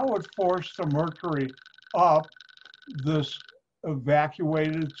 And that would force the mercury up this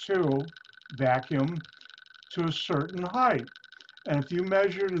evacuated tube, vacuum, to a certain height. And if you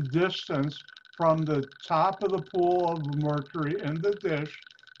measure the distance from the top of the pool of mercury in the dish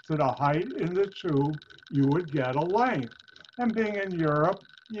to the height in the tube, you would get a length. And being in Europe,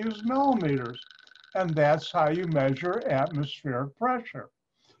 use millimeters. And that's how you measure atmospheric pressure.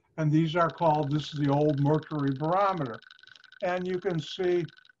 And these are called, this is the old mercury barometer. And you can see,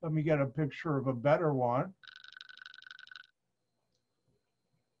 let me get a picture of a better one.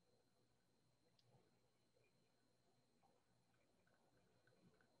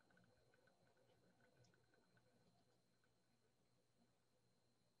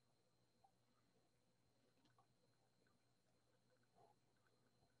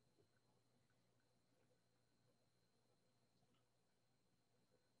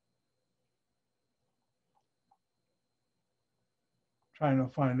 Trying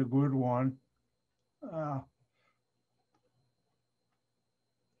to find a good one.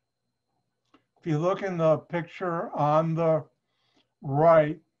 If you look in the picture on the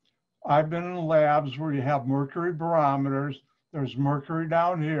right, I've been in labs where you have mercury barometers. There's mercury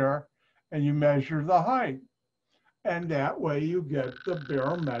down here, and you measure the height. And that way you get the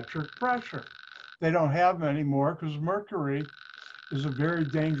barometric pressure. They don't have them anymore because mercury is a very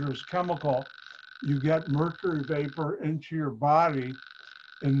dangerous chemical. You get mercury vapor into your body,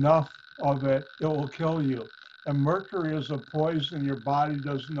 enough of it, it will kill you. And mercury is a poison your body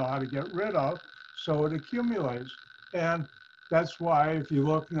doesn't know how to get rid of, so it accumulates. And that's why if you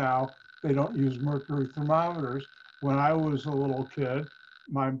look now, they don't use mercury thermometers. When I was a little kid,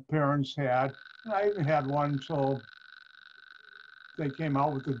 my parents had, and I even had one until they came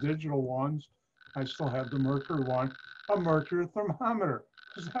out with the digital ones. I still have the mercury one, a mercury thermometer,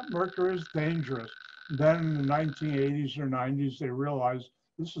 because that mercury is dangerous. Then in the 1980s or 90s, they realized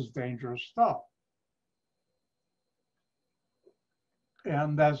this is dangerous stuff.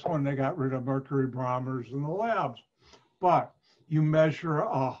 And that's when they got rid of mercury barometers in the labs. But you measure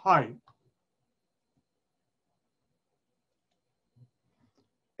a height.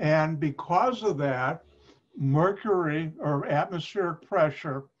 And because of that, mercury or atmospheric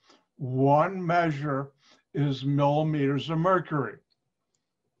pressure, one measure is millimeters of mercury.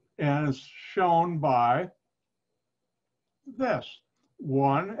 And it's shown by this,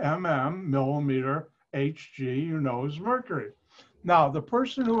 1 mm, millimeter, Hg, you know, is mercury. Now, the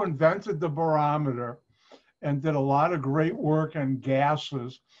person who invented the barometer and did a lot of great work on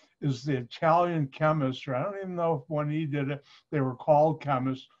gases is the Italian chemist, or I don't even know if when he did it, they were called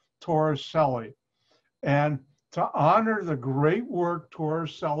chemists, Torricelli. And to honor the great work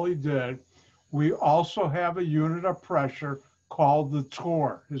Torricelli did, we also have a unit of pressure called the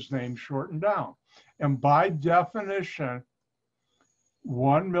torr, his name shortened down. And by definition,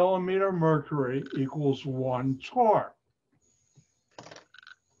 1 millimeter mercury equals 1 torr.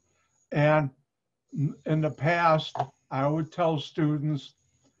 And in the past, I would tell students,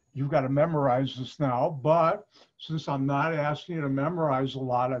 you've got to memorize this now, but since I'm not asking you to memorize a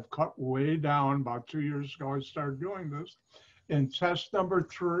lot, I've cut way down. About 2 years ago, I started doing this. In test number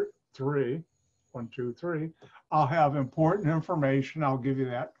three, I'll have important information. I'll give you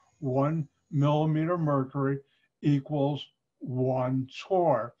that 1 millimeter mercury equals 1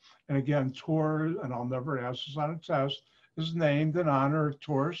 torr. And again, torr, and I'll never ask this on a test, is named in honor of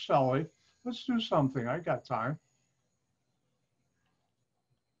Torricelli. Let's do something, I got time.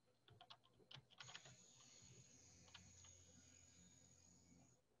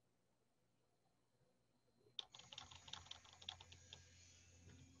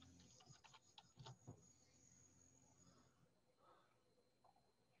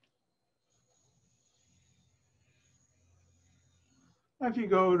 If you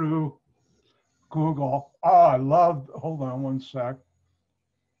go to Google, oh, I love, hold on one sec.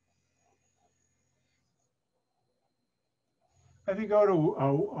 If you go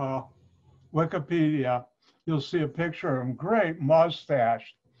to Wikipedia, you'll see a picture of him, great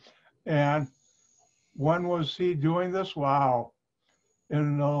mustache. And when was he doing this? Wow,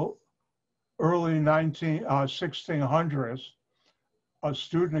 in the early 1600s, a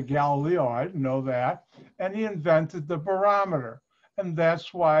student of Galileo, I didn't know that, and he invented the barometer. And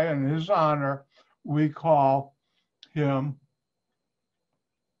that's why, in his honor, we call him,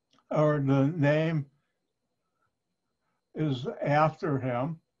 or the name is after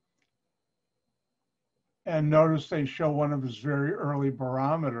him. And notice they show one of his very early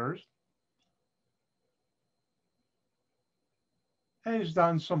barometers. And he's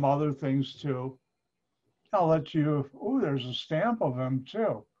done some other things too. I'll let you, oh, there's a stamp of him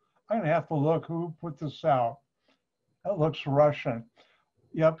too. I'm gonna have to look who put this out. That looks Russian.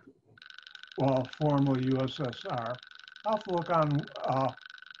 Yep, well, formerly USSR. I'll have to look on not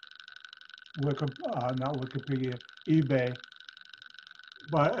Wikipedia, eBay.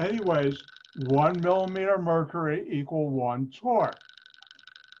 But anyways, 1 millimeter mercury equal 1 torr.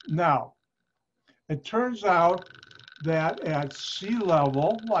 Now, it turns out that at sea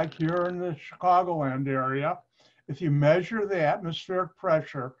level, like here in the Chicagoland area, if you measure the atmospheric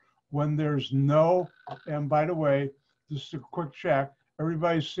pressure when there's no, and by the way, just a quick check,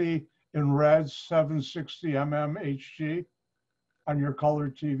 everybody see in red 760 mmHg on your color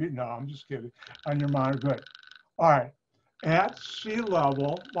TV? No, I'm just kidding. On your monitor, good. All right, at sea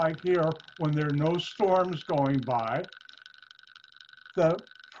level, like here, when there are no storms going by, the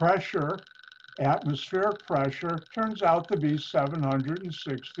pressure, atmospheric pressure, turns out to be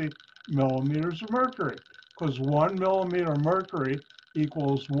 760 millimeters of mercury. Because 1 millimeter mercury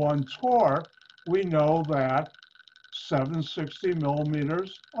equals 1 torr, we know that 760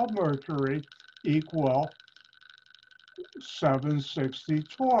 millimeters of mercury equal 760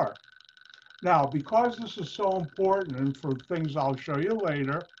 torr. Now, because this is so important, and for things I'll show you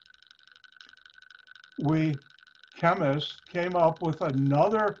later, we chemists came up with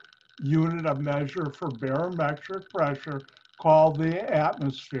another unit of measure for barometric pressure called the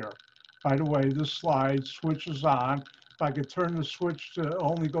atmosphere. By the way, this slide switches on. If I could turn the switch to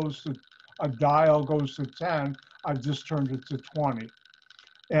only goes to, a dial goes to 10, I've just turned it to 20.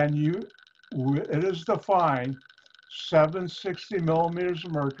 And it is defined 760 millimeters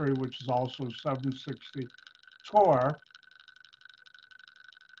of mercury, which is also 760 torr,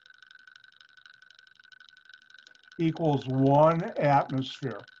 equals 1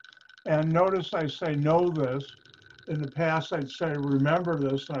 atmosphere. And notice I say know this. In the past, I'd say remember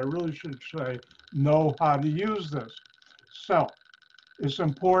this, and I really should say know how to use this. So it's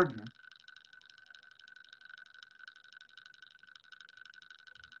important.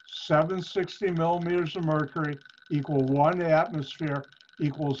 760 millimeters of mercury equal 1 atmosphere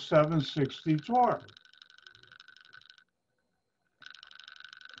equals 760 torr.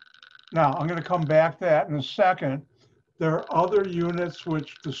 Now, I'm going to come back to that in a second. There are other units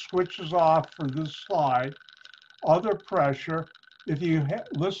which the switch is off for this slide. Other pressure, if you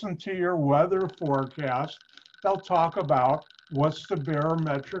listen to your weather forecast, they'll talk about what's the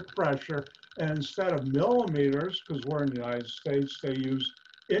barometric pressure. And instead of millimeters, because we're in the United States, they use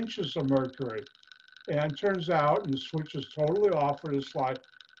inches of mercury. And it turns out, and the switch is totally off for this slide,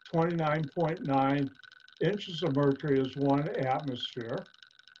 29.9 inches of mercury is 1 atmosphere.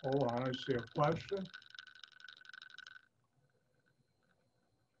 Hold on, I see a question.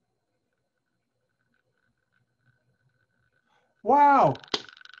 Wow.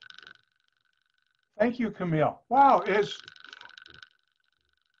 Thank you, Camille. Wow, it's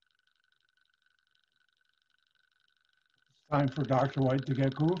time for Dr. White to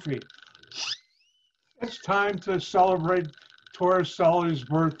get goofy. It's time to celebrate Torricelli's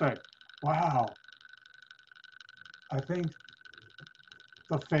birthday. Wow. I think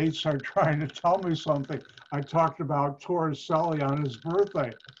the fates are trying to tell me something. I talked about Torricelli on his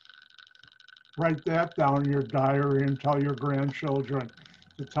birthday. Write that down in your diary and tell your grandchildren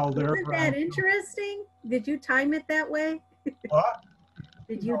to tell their Isn't that interesting? Did you time it that way? What?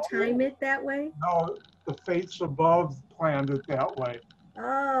 Did you time it that way? No, the fates above planned it that way.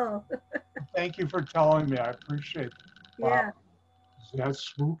 Oh. Thank you for telling me. I appreciate it. Yeah. Wow. That's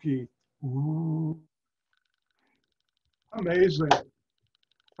spooky. Ooh. Amazing.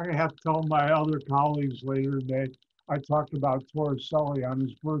 I'm going to have to tell my other colleagues later today. I talked about Torricelli on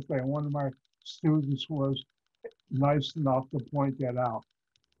his birthday, and one of my students was nice enough to point that out.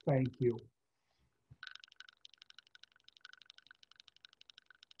 Thank you.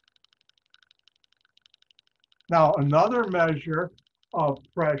 Now, another measure of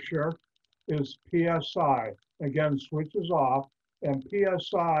pressure is PSI. Again, switches off, and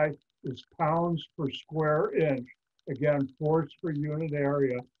PSI is pounds per square inch. Again, force per unit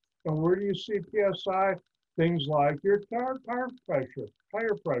area. And where do you see PSI? Things like your car pressure,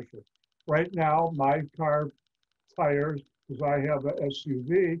 tire pressure. Right now, my car tires, because I have an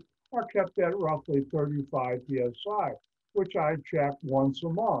SUV, are kept at roughly 35 PSI, which I check once a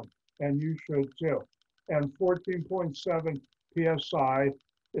month, and you should too. And 14.7 PSI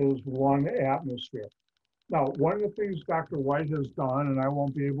is 1 atmosphere. Now, one of the things Dr. White has done, and I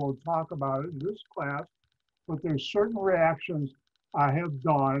won't be able to talk about it in this class, but there's certain reactions I have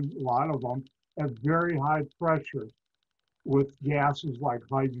done, a lot of them, at very high pressure with gases like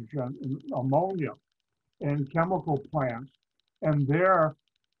hydrogen and ammonia in chemical plants. And there,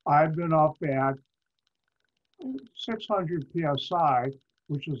 I've been up at 600 PSI,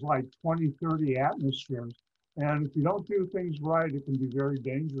 which is like 20, 30 atmospheres. And if you don't do things right, it can be very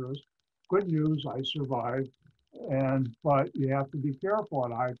dangerous. Good news, I survived. But you have to be careful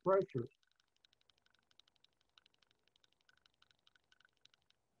at high pressures.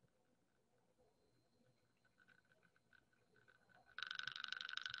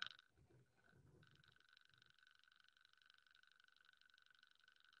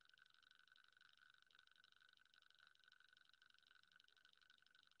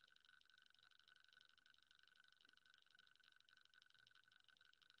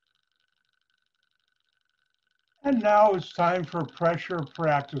 And now it's time for pressure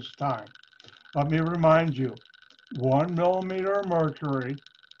practice time. Let me remind you, 1 millimeter of mercury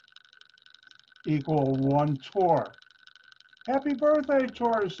equal 1 torr. Happy birthday,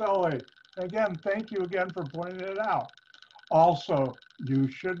 Torricelli. Again, thank you again for pointing it out. Also, you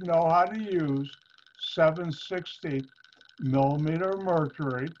should know how to use 760 millimeter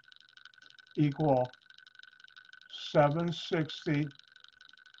mercury equal 760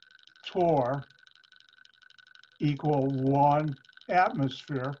 torr equal 1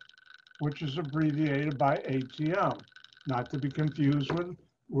 atmosphere, which is abbreviated by ATM, not to be confused with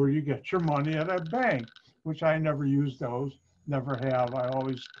where you get your money at a bank, which I never use those, never have. I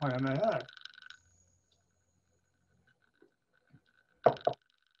always plan ahead.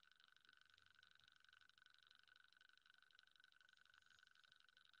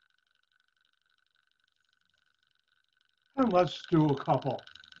 And let's do a couple.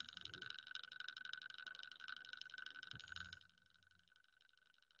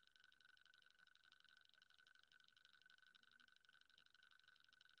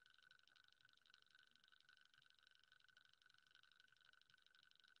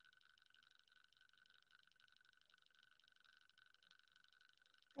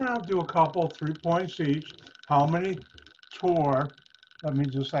 And I'll do a couple, 3 points each. How many torr? Let me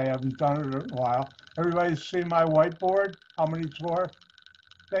just say I haven't done it in a while. Everybody see my whiteboard? How many torr?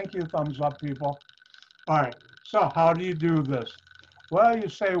 Thank you, thumbs up, people. All right, so how do you do this? Well, you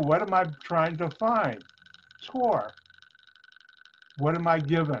say, what am I trying to find? Torr. What am I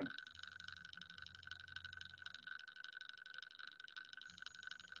given?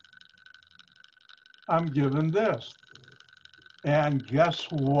 I'm given this. And guess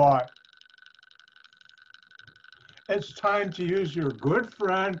what? It's time to use your good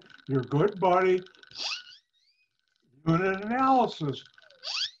friend, your good buddy, unit analysis.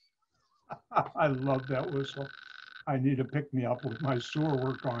 I love that whistle. I need to pick me up with my sewer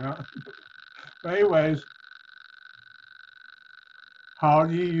work going on. But anyways, how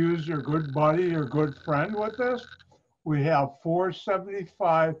do you use your good buddy, your good friend with this? We have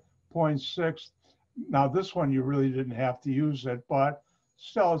 475.6. Now this one, you really didn't have to use it, but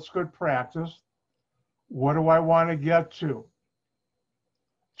still it's good practice. What do I want to get to?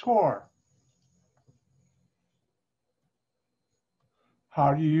 Torr.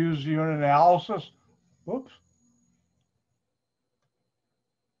 How do you use the unit analysis? Oops.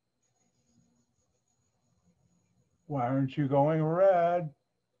 Why aren't you going red?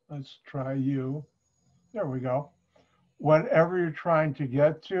 Let's try you. There we go. Whatever you're trying to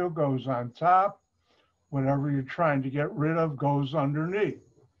get to goes on top. Whatever you're trying to get rid of goes underneath.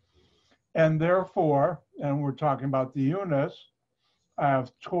 And therefore, and we're talking about the units, I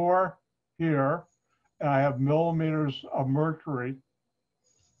have torr here, and I have millimeters of mercury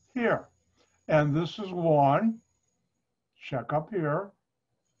here. And this is 1, check up here,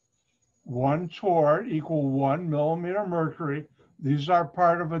 1 torr equal 1 millimeter mercury. These are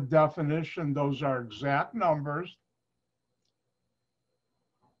part of a definition. Those are exact numbers.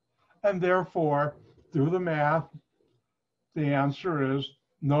 And therefore, do the math. The answer is,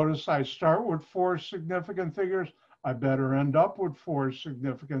 notice I start with 4 significant figures. I better end up with 4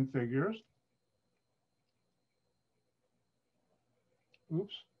 significant figures.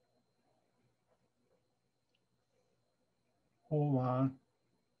 Oops. Hold on.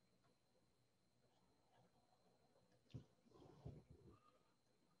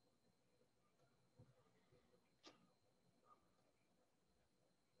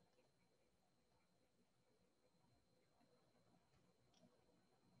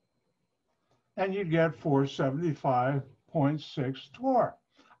 And you get 475.6 torr.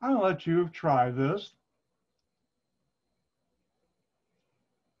 I'll let you try this.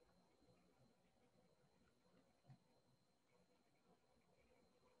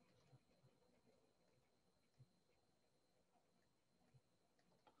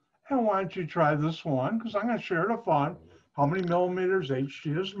 And why don't you try this one? Because I'm going to share the fun. How many millimeters?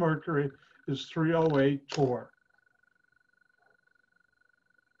 Hg is mercury, is 308 torr.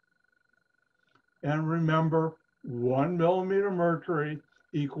 And remember, 1 millimeter mercury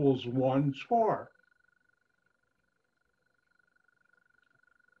equals 1 torr.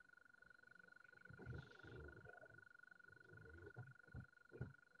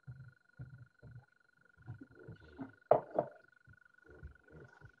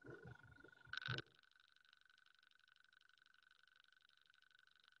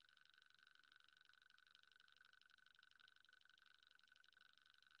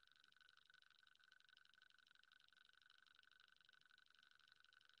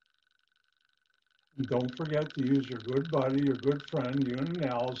 Don't forget to use your good buddy, your good friend, unit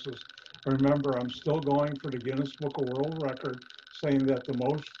analysis. Remember, I'm still going for the Guinness Book of World Record, saying that the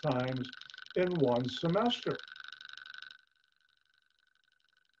most times in one semester.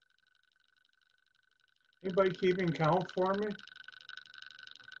 Anybody keeping count for me?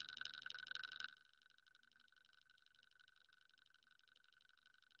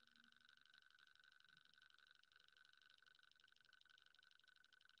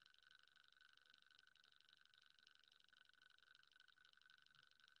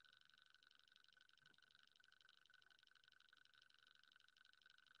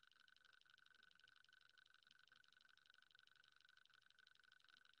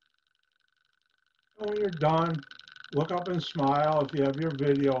 When you're done, look up and smile if you have your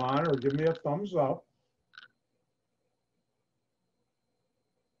video on, or give me a thumbs up.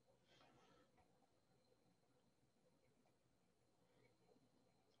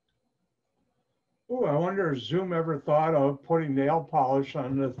 Oh, I wonder if Zoom ever thought of putting nail polish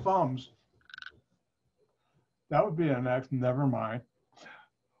on the thumbs. That would be an next, never mind.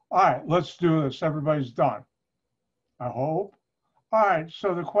 All right, let's do this. Everybody's done, I hope. All right,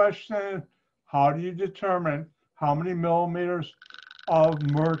 so the question, how do you determine how many millimeters of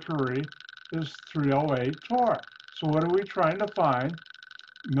mercury is 308 torr? So what are we trying to find?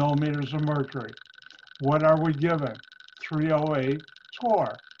 Millimeters of mercury. What are we given? 308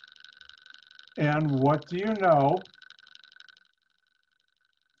 torr. And what do you know?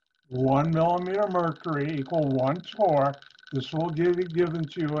 1 millimeter mercury equal 1 torr. This will be given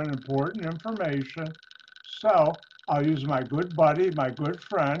to you an important information. So I'll use my good buddy, my good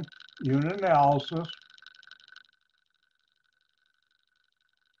friend, unit analysis.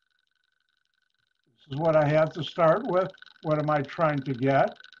 This is what I have to start with. What am I trying to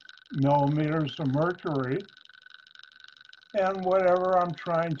get? Millimeters of mercury. And whatever I'm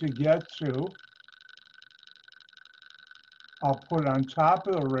trying to get to, I'll put on top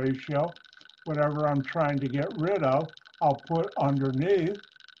of the ratio. Whatever I'm trying to get rid of, I'll put underneath.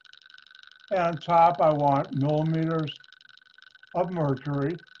 And on top, I want millimeters of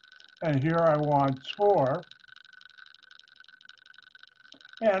mercury. And here I want torr.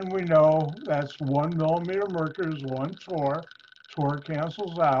 And we know that's 1 millimeter mercury is 1 torr. Torr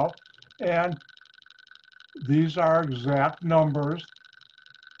cancels out. And these are exact numbers.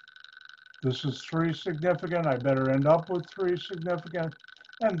 This is 3 significant. I better end up with 3 significant.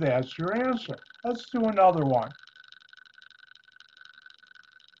 And that's your answer. Let's do another one.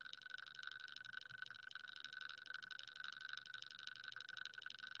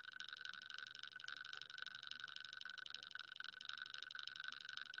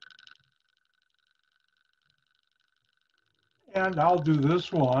 And I'll do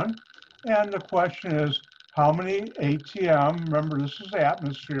this one. And the question is, how many ATM, remember this is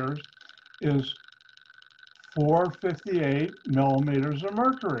atmospheres, is 458 millimeters of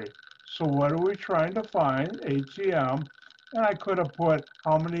mercury. So what are we trying to find? ATM. And I could have put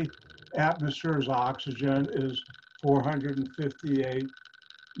how many atmospheres oxygen is 458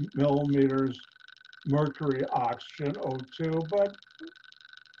 millimeters mercury oxygen, O2, but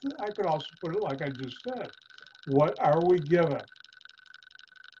I could also put it like I just said. What are we given?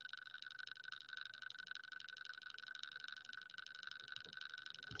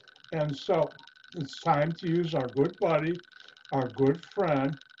 And so it's time to use our good buddy, our good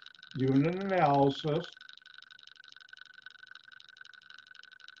friend, unit analysis.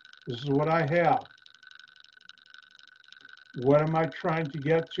 This is what I have. What am I trying to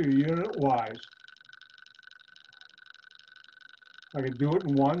get to unit-wise? I can do it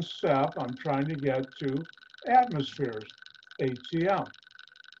in one step. I'm trying to get to atmospheres, ATM.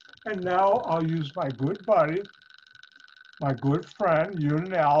 And now I'll use my good buddy, my good friend, unit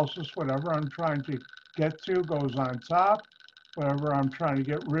analysis. Whatever I'm trying to get to goes on top. Whatever I'm trying to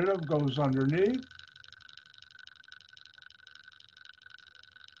get rid of goes underneath.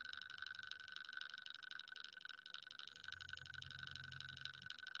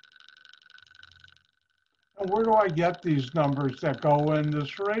 And where do I get these numbers that go in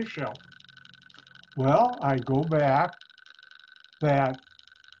this ratio? Well, I go back that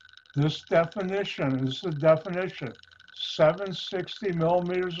this definition, this is the definition, 760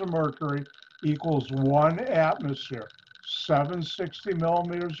 millimeters of mercury equals 1 atmosphere. 760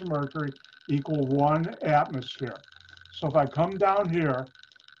 millimeters of mercury equal 1 atmosphere. So if I come down here,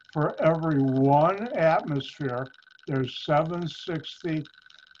 for every 1 atmosphere, there's 760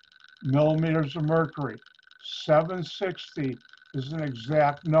 millimeters of mercury. 760 is an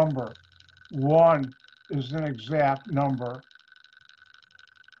exact number. 1 is an exact number.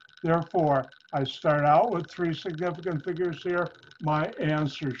 Therefore, I start out with 3 significant figures here. My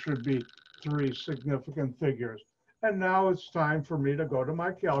answer should be 3 significant figures. And now it's time for me to go to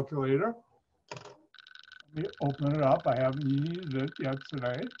my calculator. Let me open it up. I haven't used it yet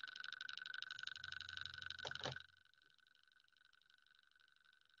today.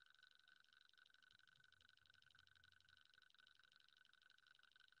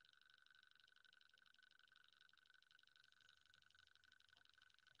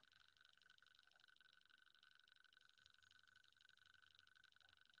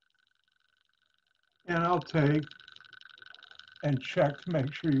 And I'll take and check to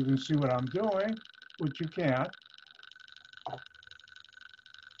make sure you can see what I'm doing, which you can't.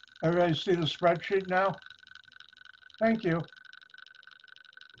 Everybody see the spreadsheet now? Thank you.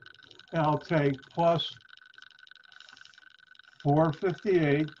 And I'll take plus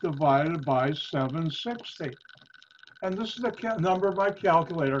 458 divided by 760. And this is the number my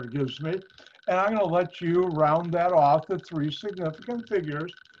calculator gives me. And I'm going to let you round that off to 3 significant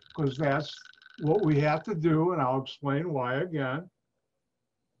figures because that's what we have to do. And I'll explain why again.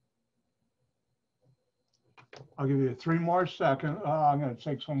 I'll give you 3 more seconds. I'm going to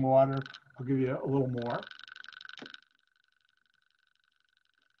take some water. I'll give you a little more.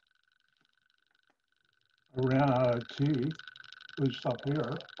 I ran out of tea, at least up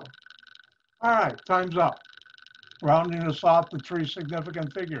here. All right, time's up. Rounding this off to 3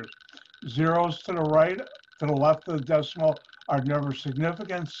 significant figures. Zeros to the right, to the left of the decimal are never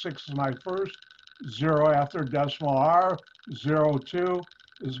significant. 6 is my first. 0 after decimal R. 0, 2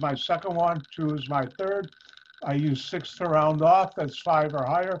 is my second one. 2 is my third. I use 6 to round off. That's 5 or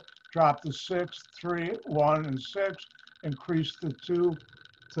higher. Drop to 6, 3, 1, and 6. Increase the 2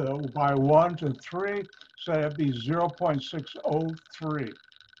 by 1 to 3. So that'd be 0.603.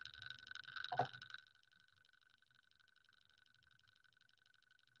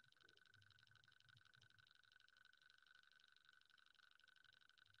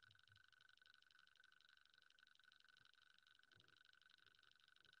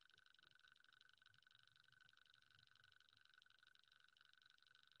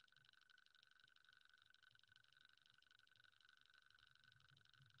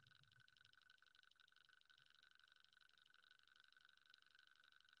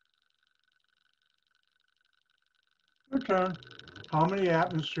 Your turn. How many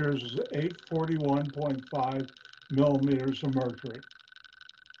atmospheres is 841.5 millimeters of mercury?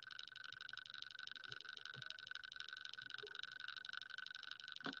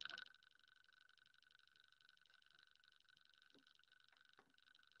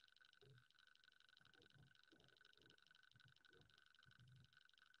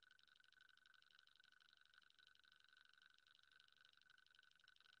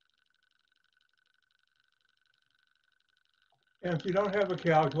 And if you don't have a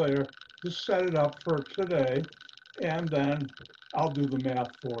calculator, just set it up for today, and then I'll do the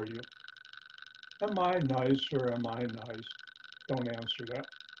math for you. Am I nice or am I nice? Don't answer that.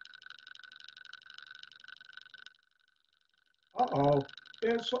 Uh-oh,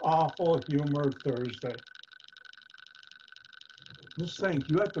 it's Awful Humor Thursday. Just think,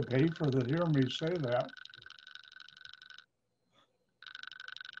 you have to pay for to hear me say that.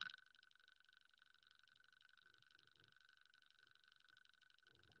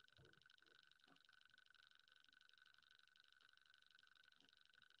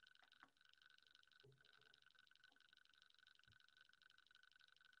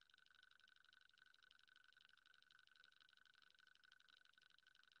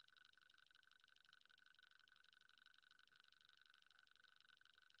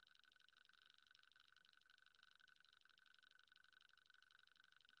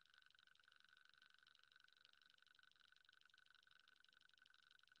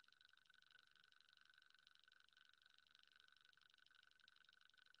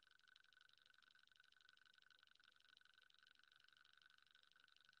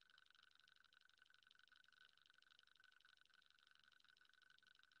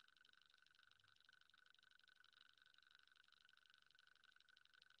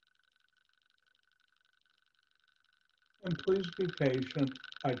 And please be patient.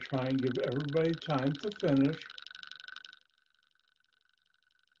 I try and give everybody time to finish.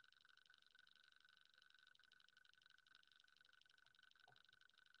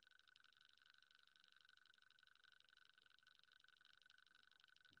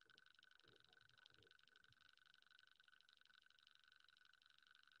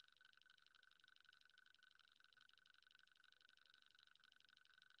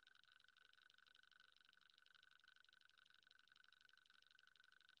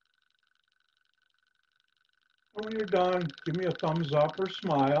 When you're done, give me a thumbs up or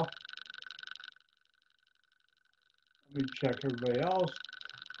smile. Let me check everybody else.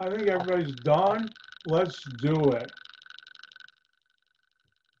 I think everybody's done. Let's do it.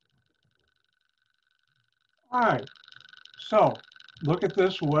 All right, so look at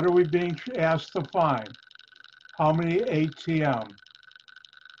this. What are we being asked to find? How many ATM?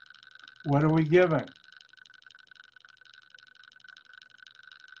 What are we giving?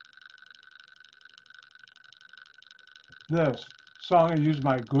 This. So I'm going to use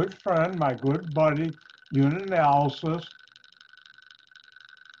my good friend, my good buddy, unit analysis.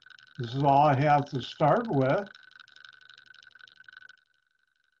 This is all I have to start with.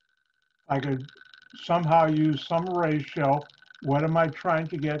 I could somehow use some ratio. What am I trying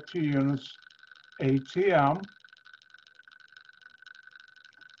to get to units? ATM.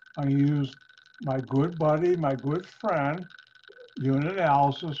 I use my good buddy, my good friend, unit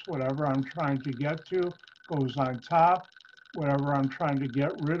analysis. Whatever I'm trying to get to goes on top. Whatever I'm trying to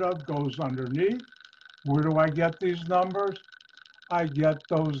get rid of goes underneath. Where do I get these numbers? I get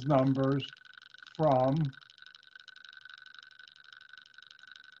those numbers from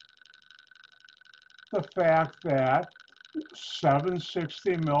the fact that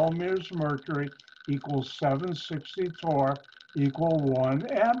 760 millimeters of mercury equals 760 torr equal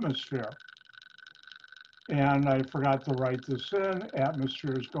 1 atmosphere. And I forgot to write this in.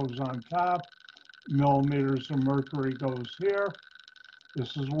 Atmospheres goes on top. Millimeters of mercury goes here.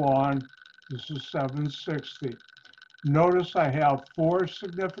 This is 1. This is 760. Notice I have 4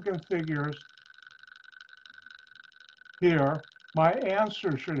 significant figures here. My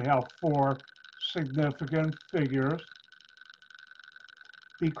answer should have 4 significant figures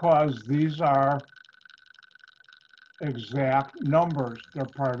because these are exact numbers. They're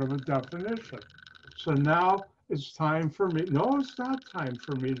part of a definition. So now it's time for me. No, it's not time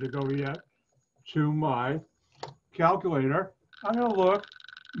for me to go yet to my calculator. I'm going to look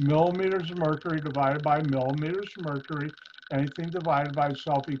millimeters of mercury divided by millimeters of mercury. Anything divided by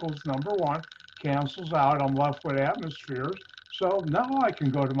itself equals number 1. Cancels out. I'm left with atmospheres. So now I can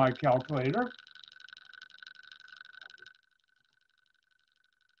go to my calculator.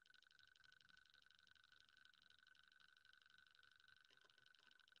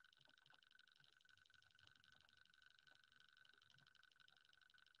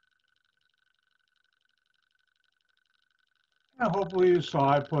 And hopefully you saw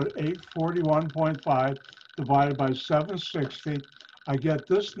I put 841.5 divided by 760. I get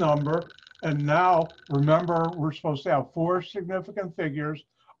this number. And now, remember, we're supposed to have 4 significant figures.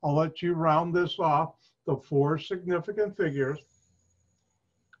 I'll let you round this off, the 4 significant figures.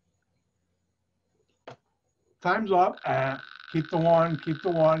 Time's up. Keep the 1, keep the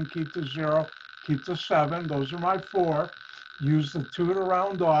 1, keep the 0, keep the 7. Those are my 4. Use the 2 to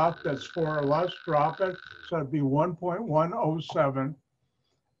round off. That's 4 or less. Drop it. So it'd be 1.107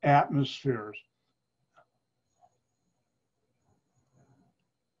 atmospheres.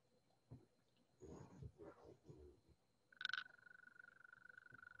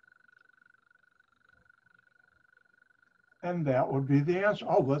 And that would be the answer.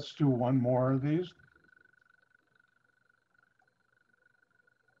 Oh, let's do one more of these.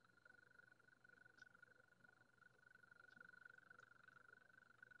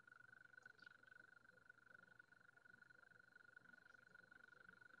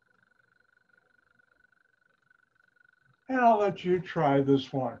 And I'll let you try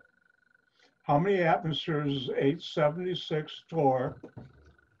this one. How many atmospheres is 876 torr?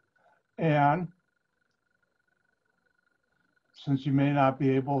 And since you may not be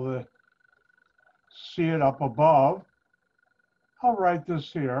able to see it up above, I'll write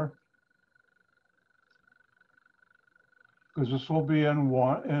this here because this will be in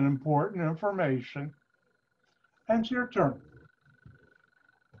important information. And it's your turn.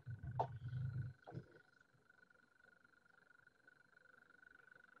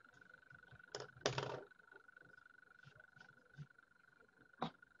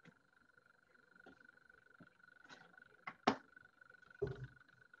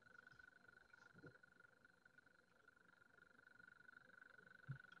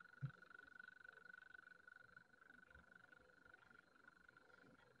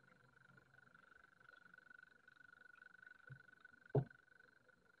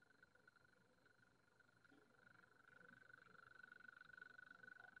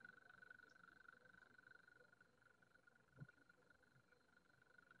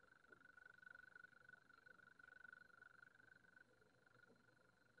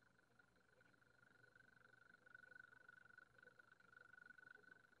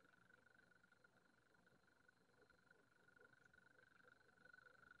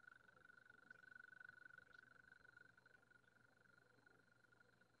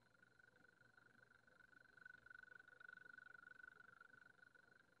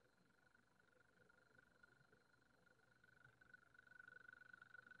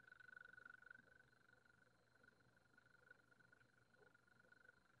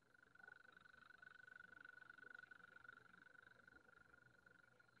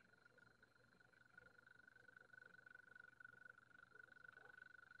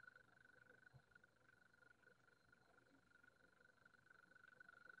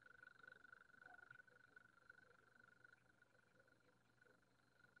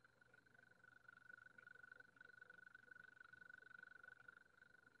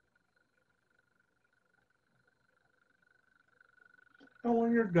 And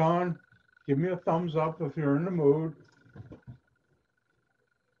when you're done, give me a thumbs up if you're in the mood.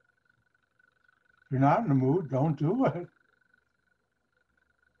 you're not in the mood, don't do it.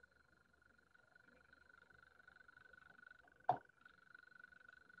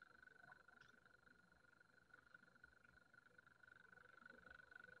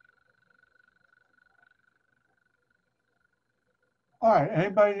 All right,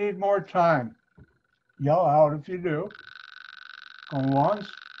 anybody need more time? Yell out if you do. Going once,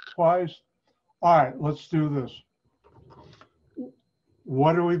 twice. All right, let's do this.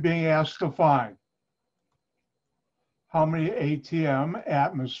 What are we being asked to find? How many ATM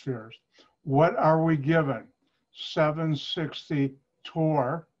atmospheres? What are we given? 760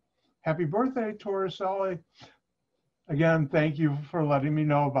 torr. Happy birthday, Torricelli. Again, thank you for letting me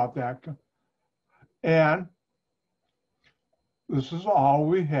know about that. And this is all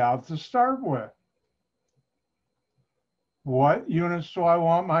we have to start with. What units do I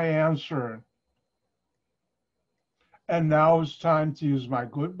want my answer in? And now it's time to use my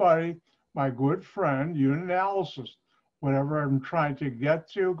good buddy, my good friend, unit analysis. Whatever I'm trying to get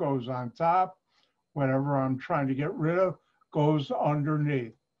to goes on top. Whatever I'm trying to get rid of goes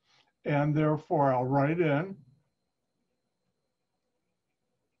underneath. And therefore, I'll write in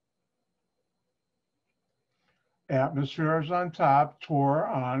atmospheres on top, torr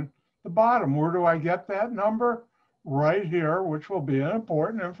on the bottom. Where do I get that number? Right here, which will be an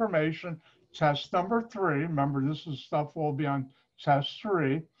important information. Test number 3. Remember, this is stuff will be on test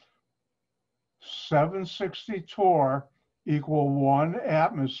 3. 760 torr equal 1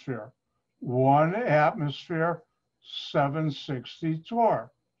 atmosphere. 1 atmosphere, 760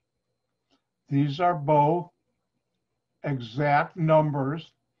 torr. These are both exact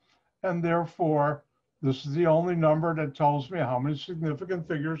numbers, and therefore, this is the only number that tells me how many significant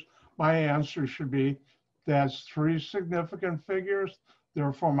figures my answer should be. That's 3 significant figures.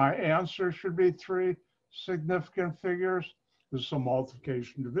 Therefore, my answer should be 3 significant figures. This is a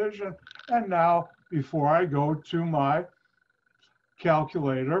multiplication division. And now, before I go to my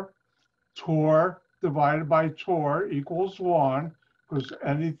calculator, torr divided by torr equals 1, because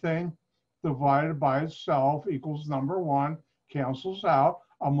anything divided by itself equals number 1, cancels out.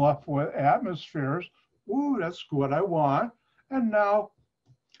 I'm left with atmospheres. Ooh, that's what I want. And now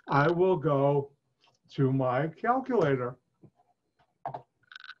I will go to my calculator.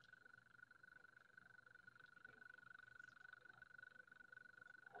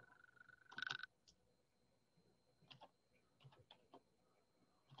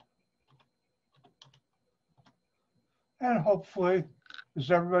 And hopefully,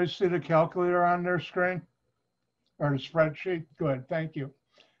 does everybody see the calculator on their screen or the spreadsheet? Good, thank you.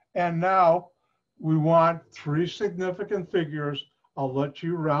 And now we want 3 significant figures. I'll let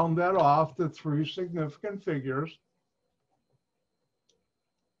you round that off to 3 significant figures.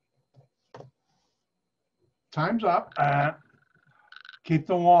 Time's up. Keep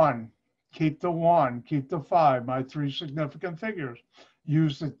the 1, keep the 1, keep the 5, my 3 significant figures.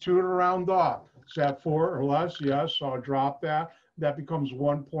 Use the 2 to round off. Is that 4 or less? Yes, so I'll drop that. That becomes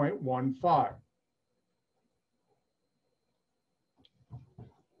 1.15.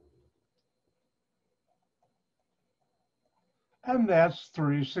 And that's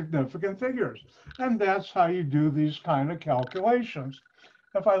 3 significant figures. And that's how you do these kind of calculations.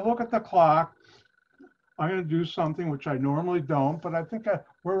 If I look at the clock, I'm going to do something which I normally don't, but I think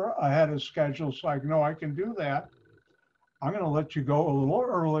we're ahead of schedule, so I know I can do that. I'm going to let you go a little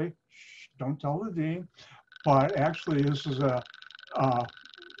early. Shh, don't tell the dean. But actually, this is not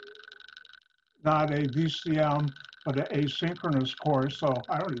a VCM, but an asynchronous course, so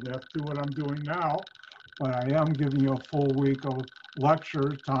I don't even have to do what I'm doing now. But I am giving you a full week of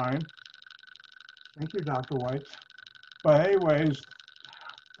lecture time. Thank you, Dr. White. But anyways,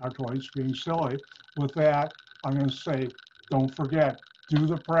 Dr. White's being silly. With that, I'm going to say, don't forget, do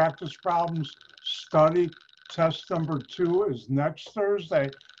the practice problems, study. Test number 2 is next Thursday.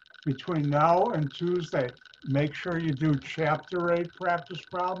 Between now and Tuesday, make sure you do chapter 8 practice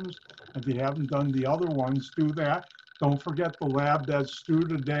problems. If you haven't done the other ones, do that. Don't forget the lab that's due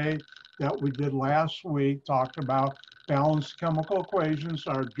today that we did last week, talked about balanced chemical equations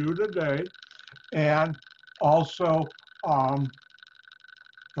are due today. And also,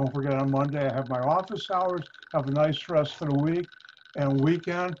 don't forget on Monday, I have my office hours. Have a nice rest of the week and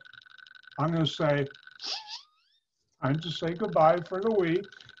weekend. I'm going to say, time to say goodbye for the week.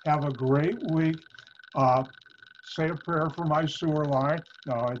 Have a great week. Say a prayer for my sewer line.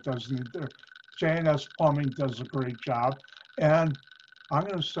 No, it doesn't. J&S Plumbing does a great job. And I'm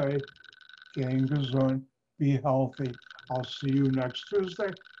going to say, gehen gesund, be healthy. I'll see you next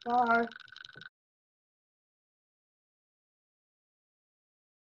Tuesday. Bye.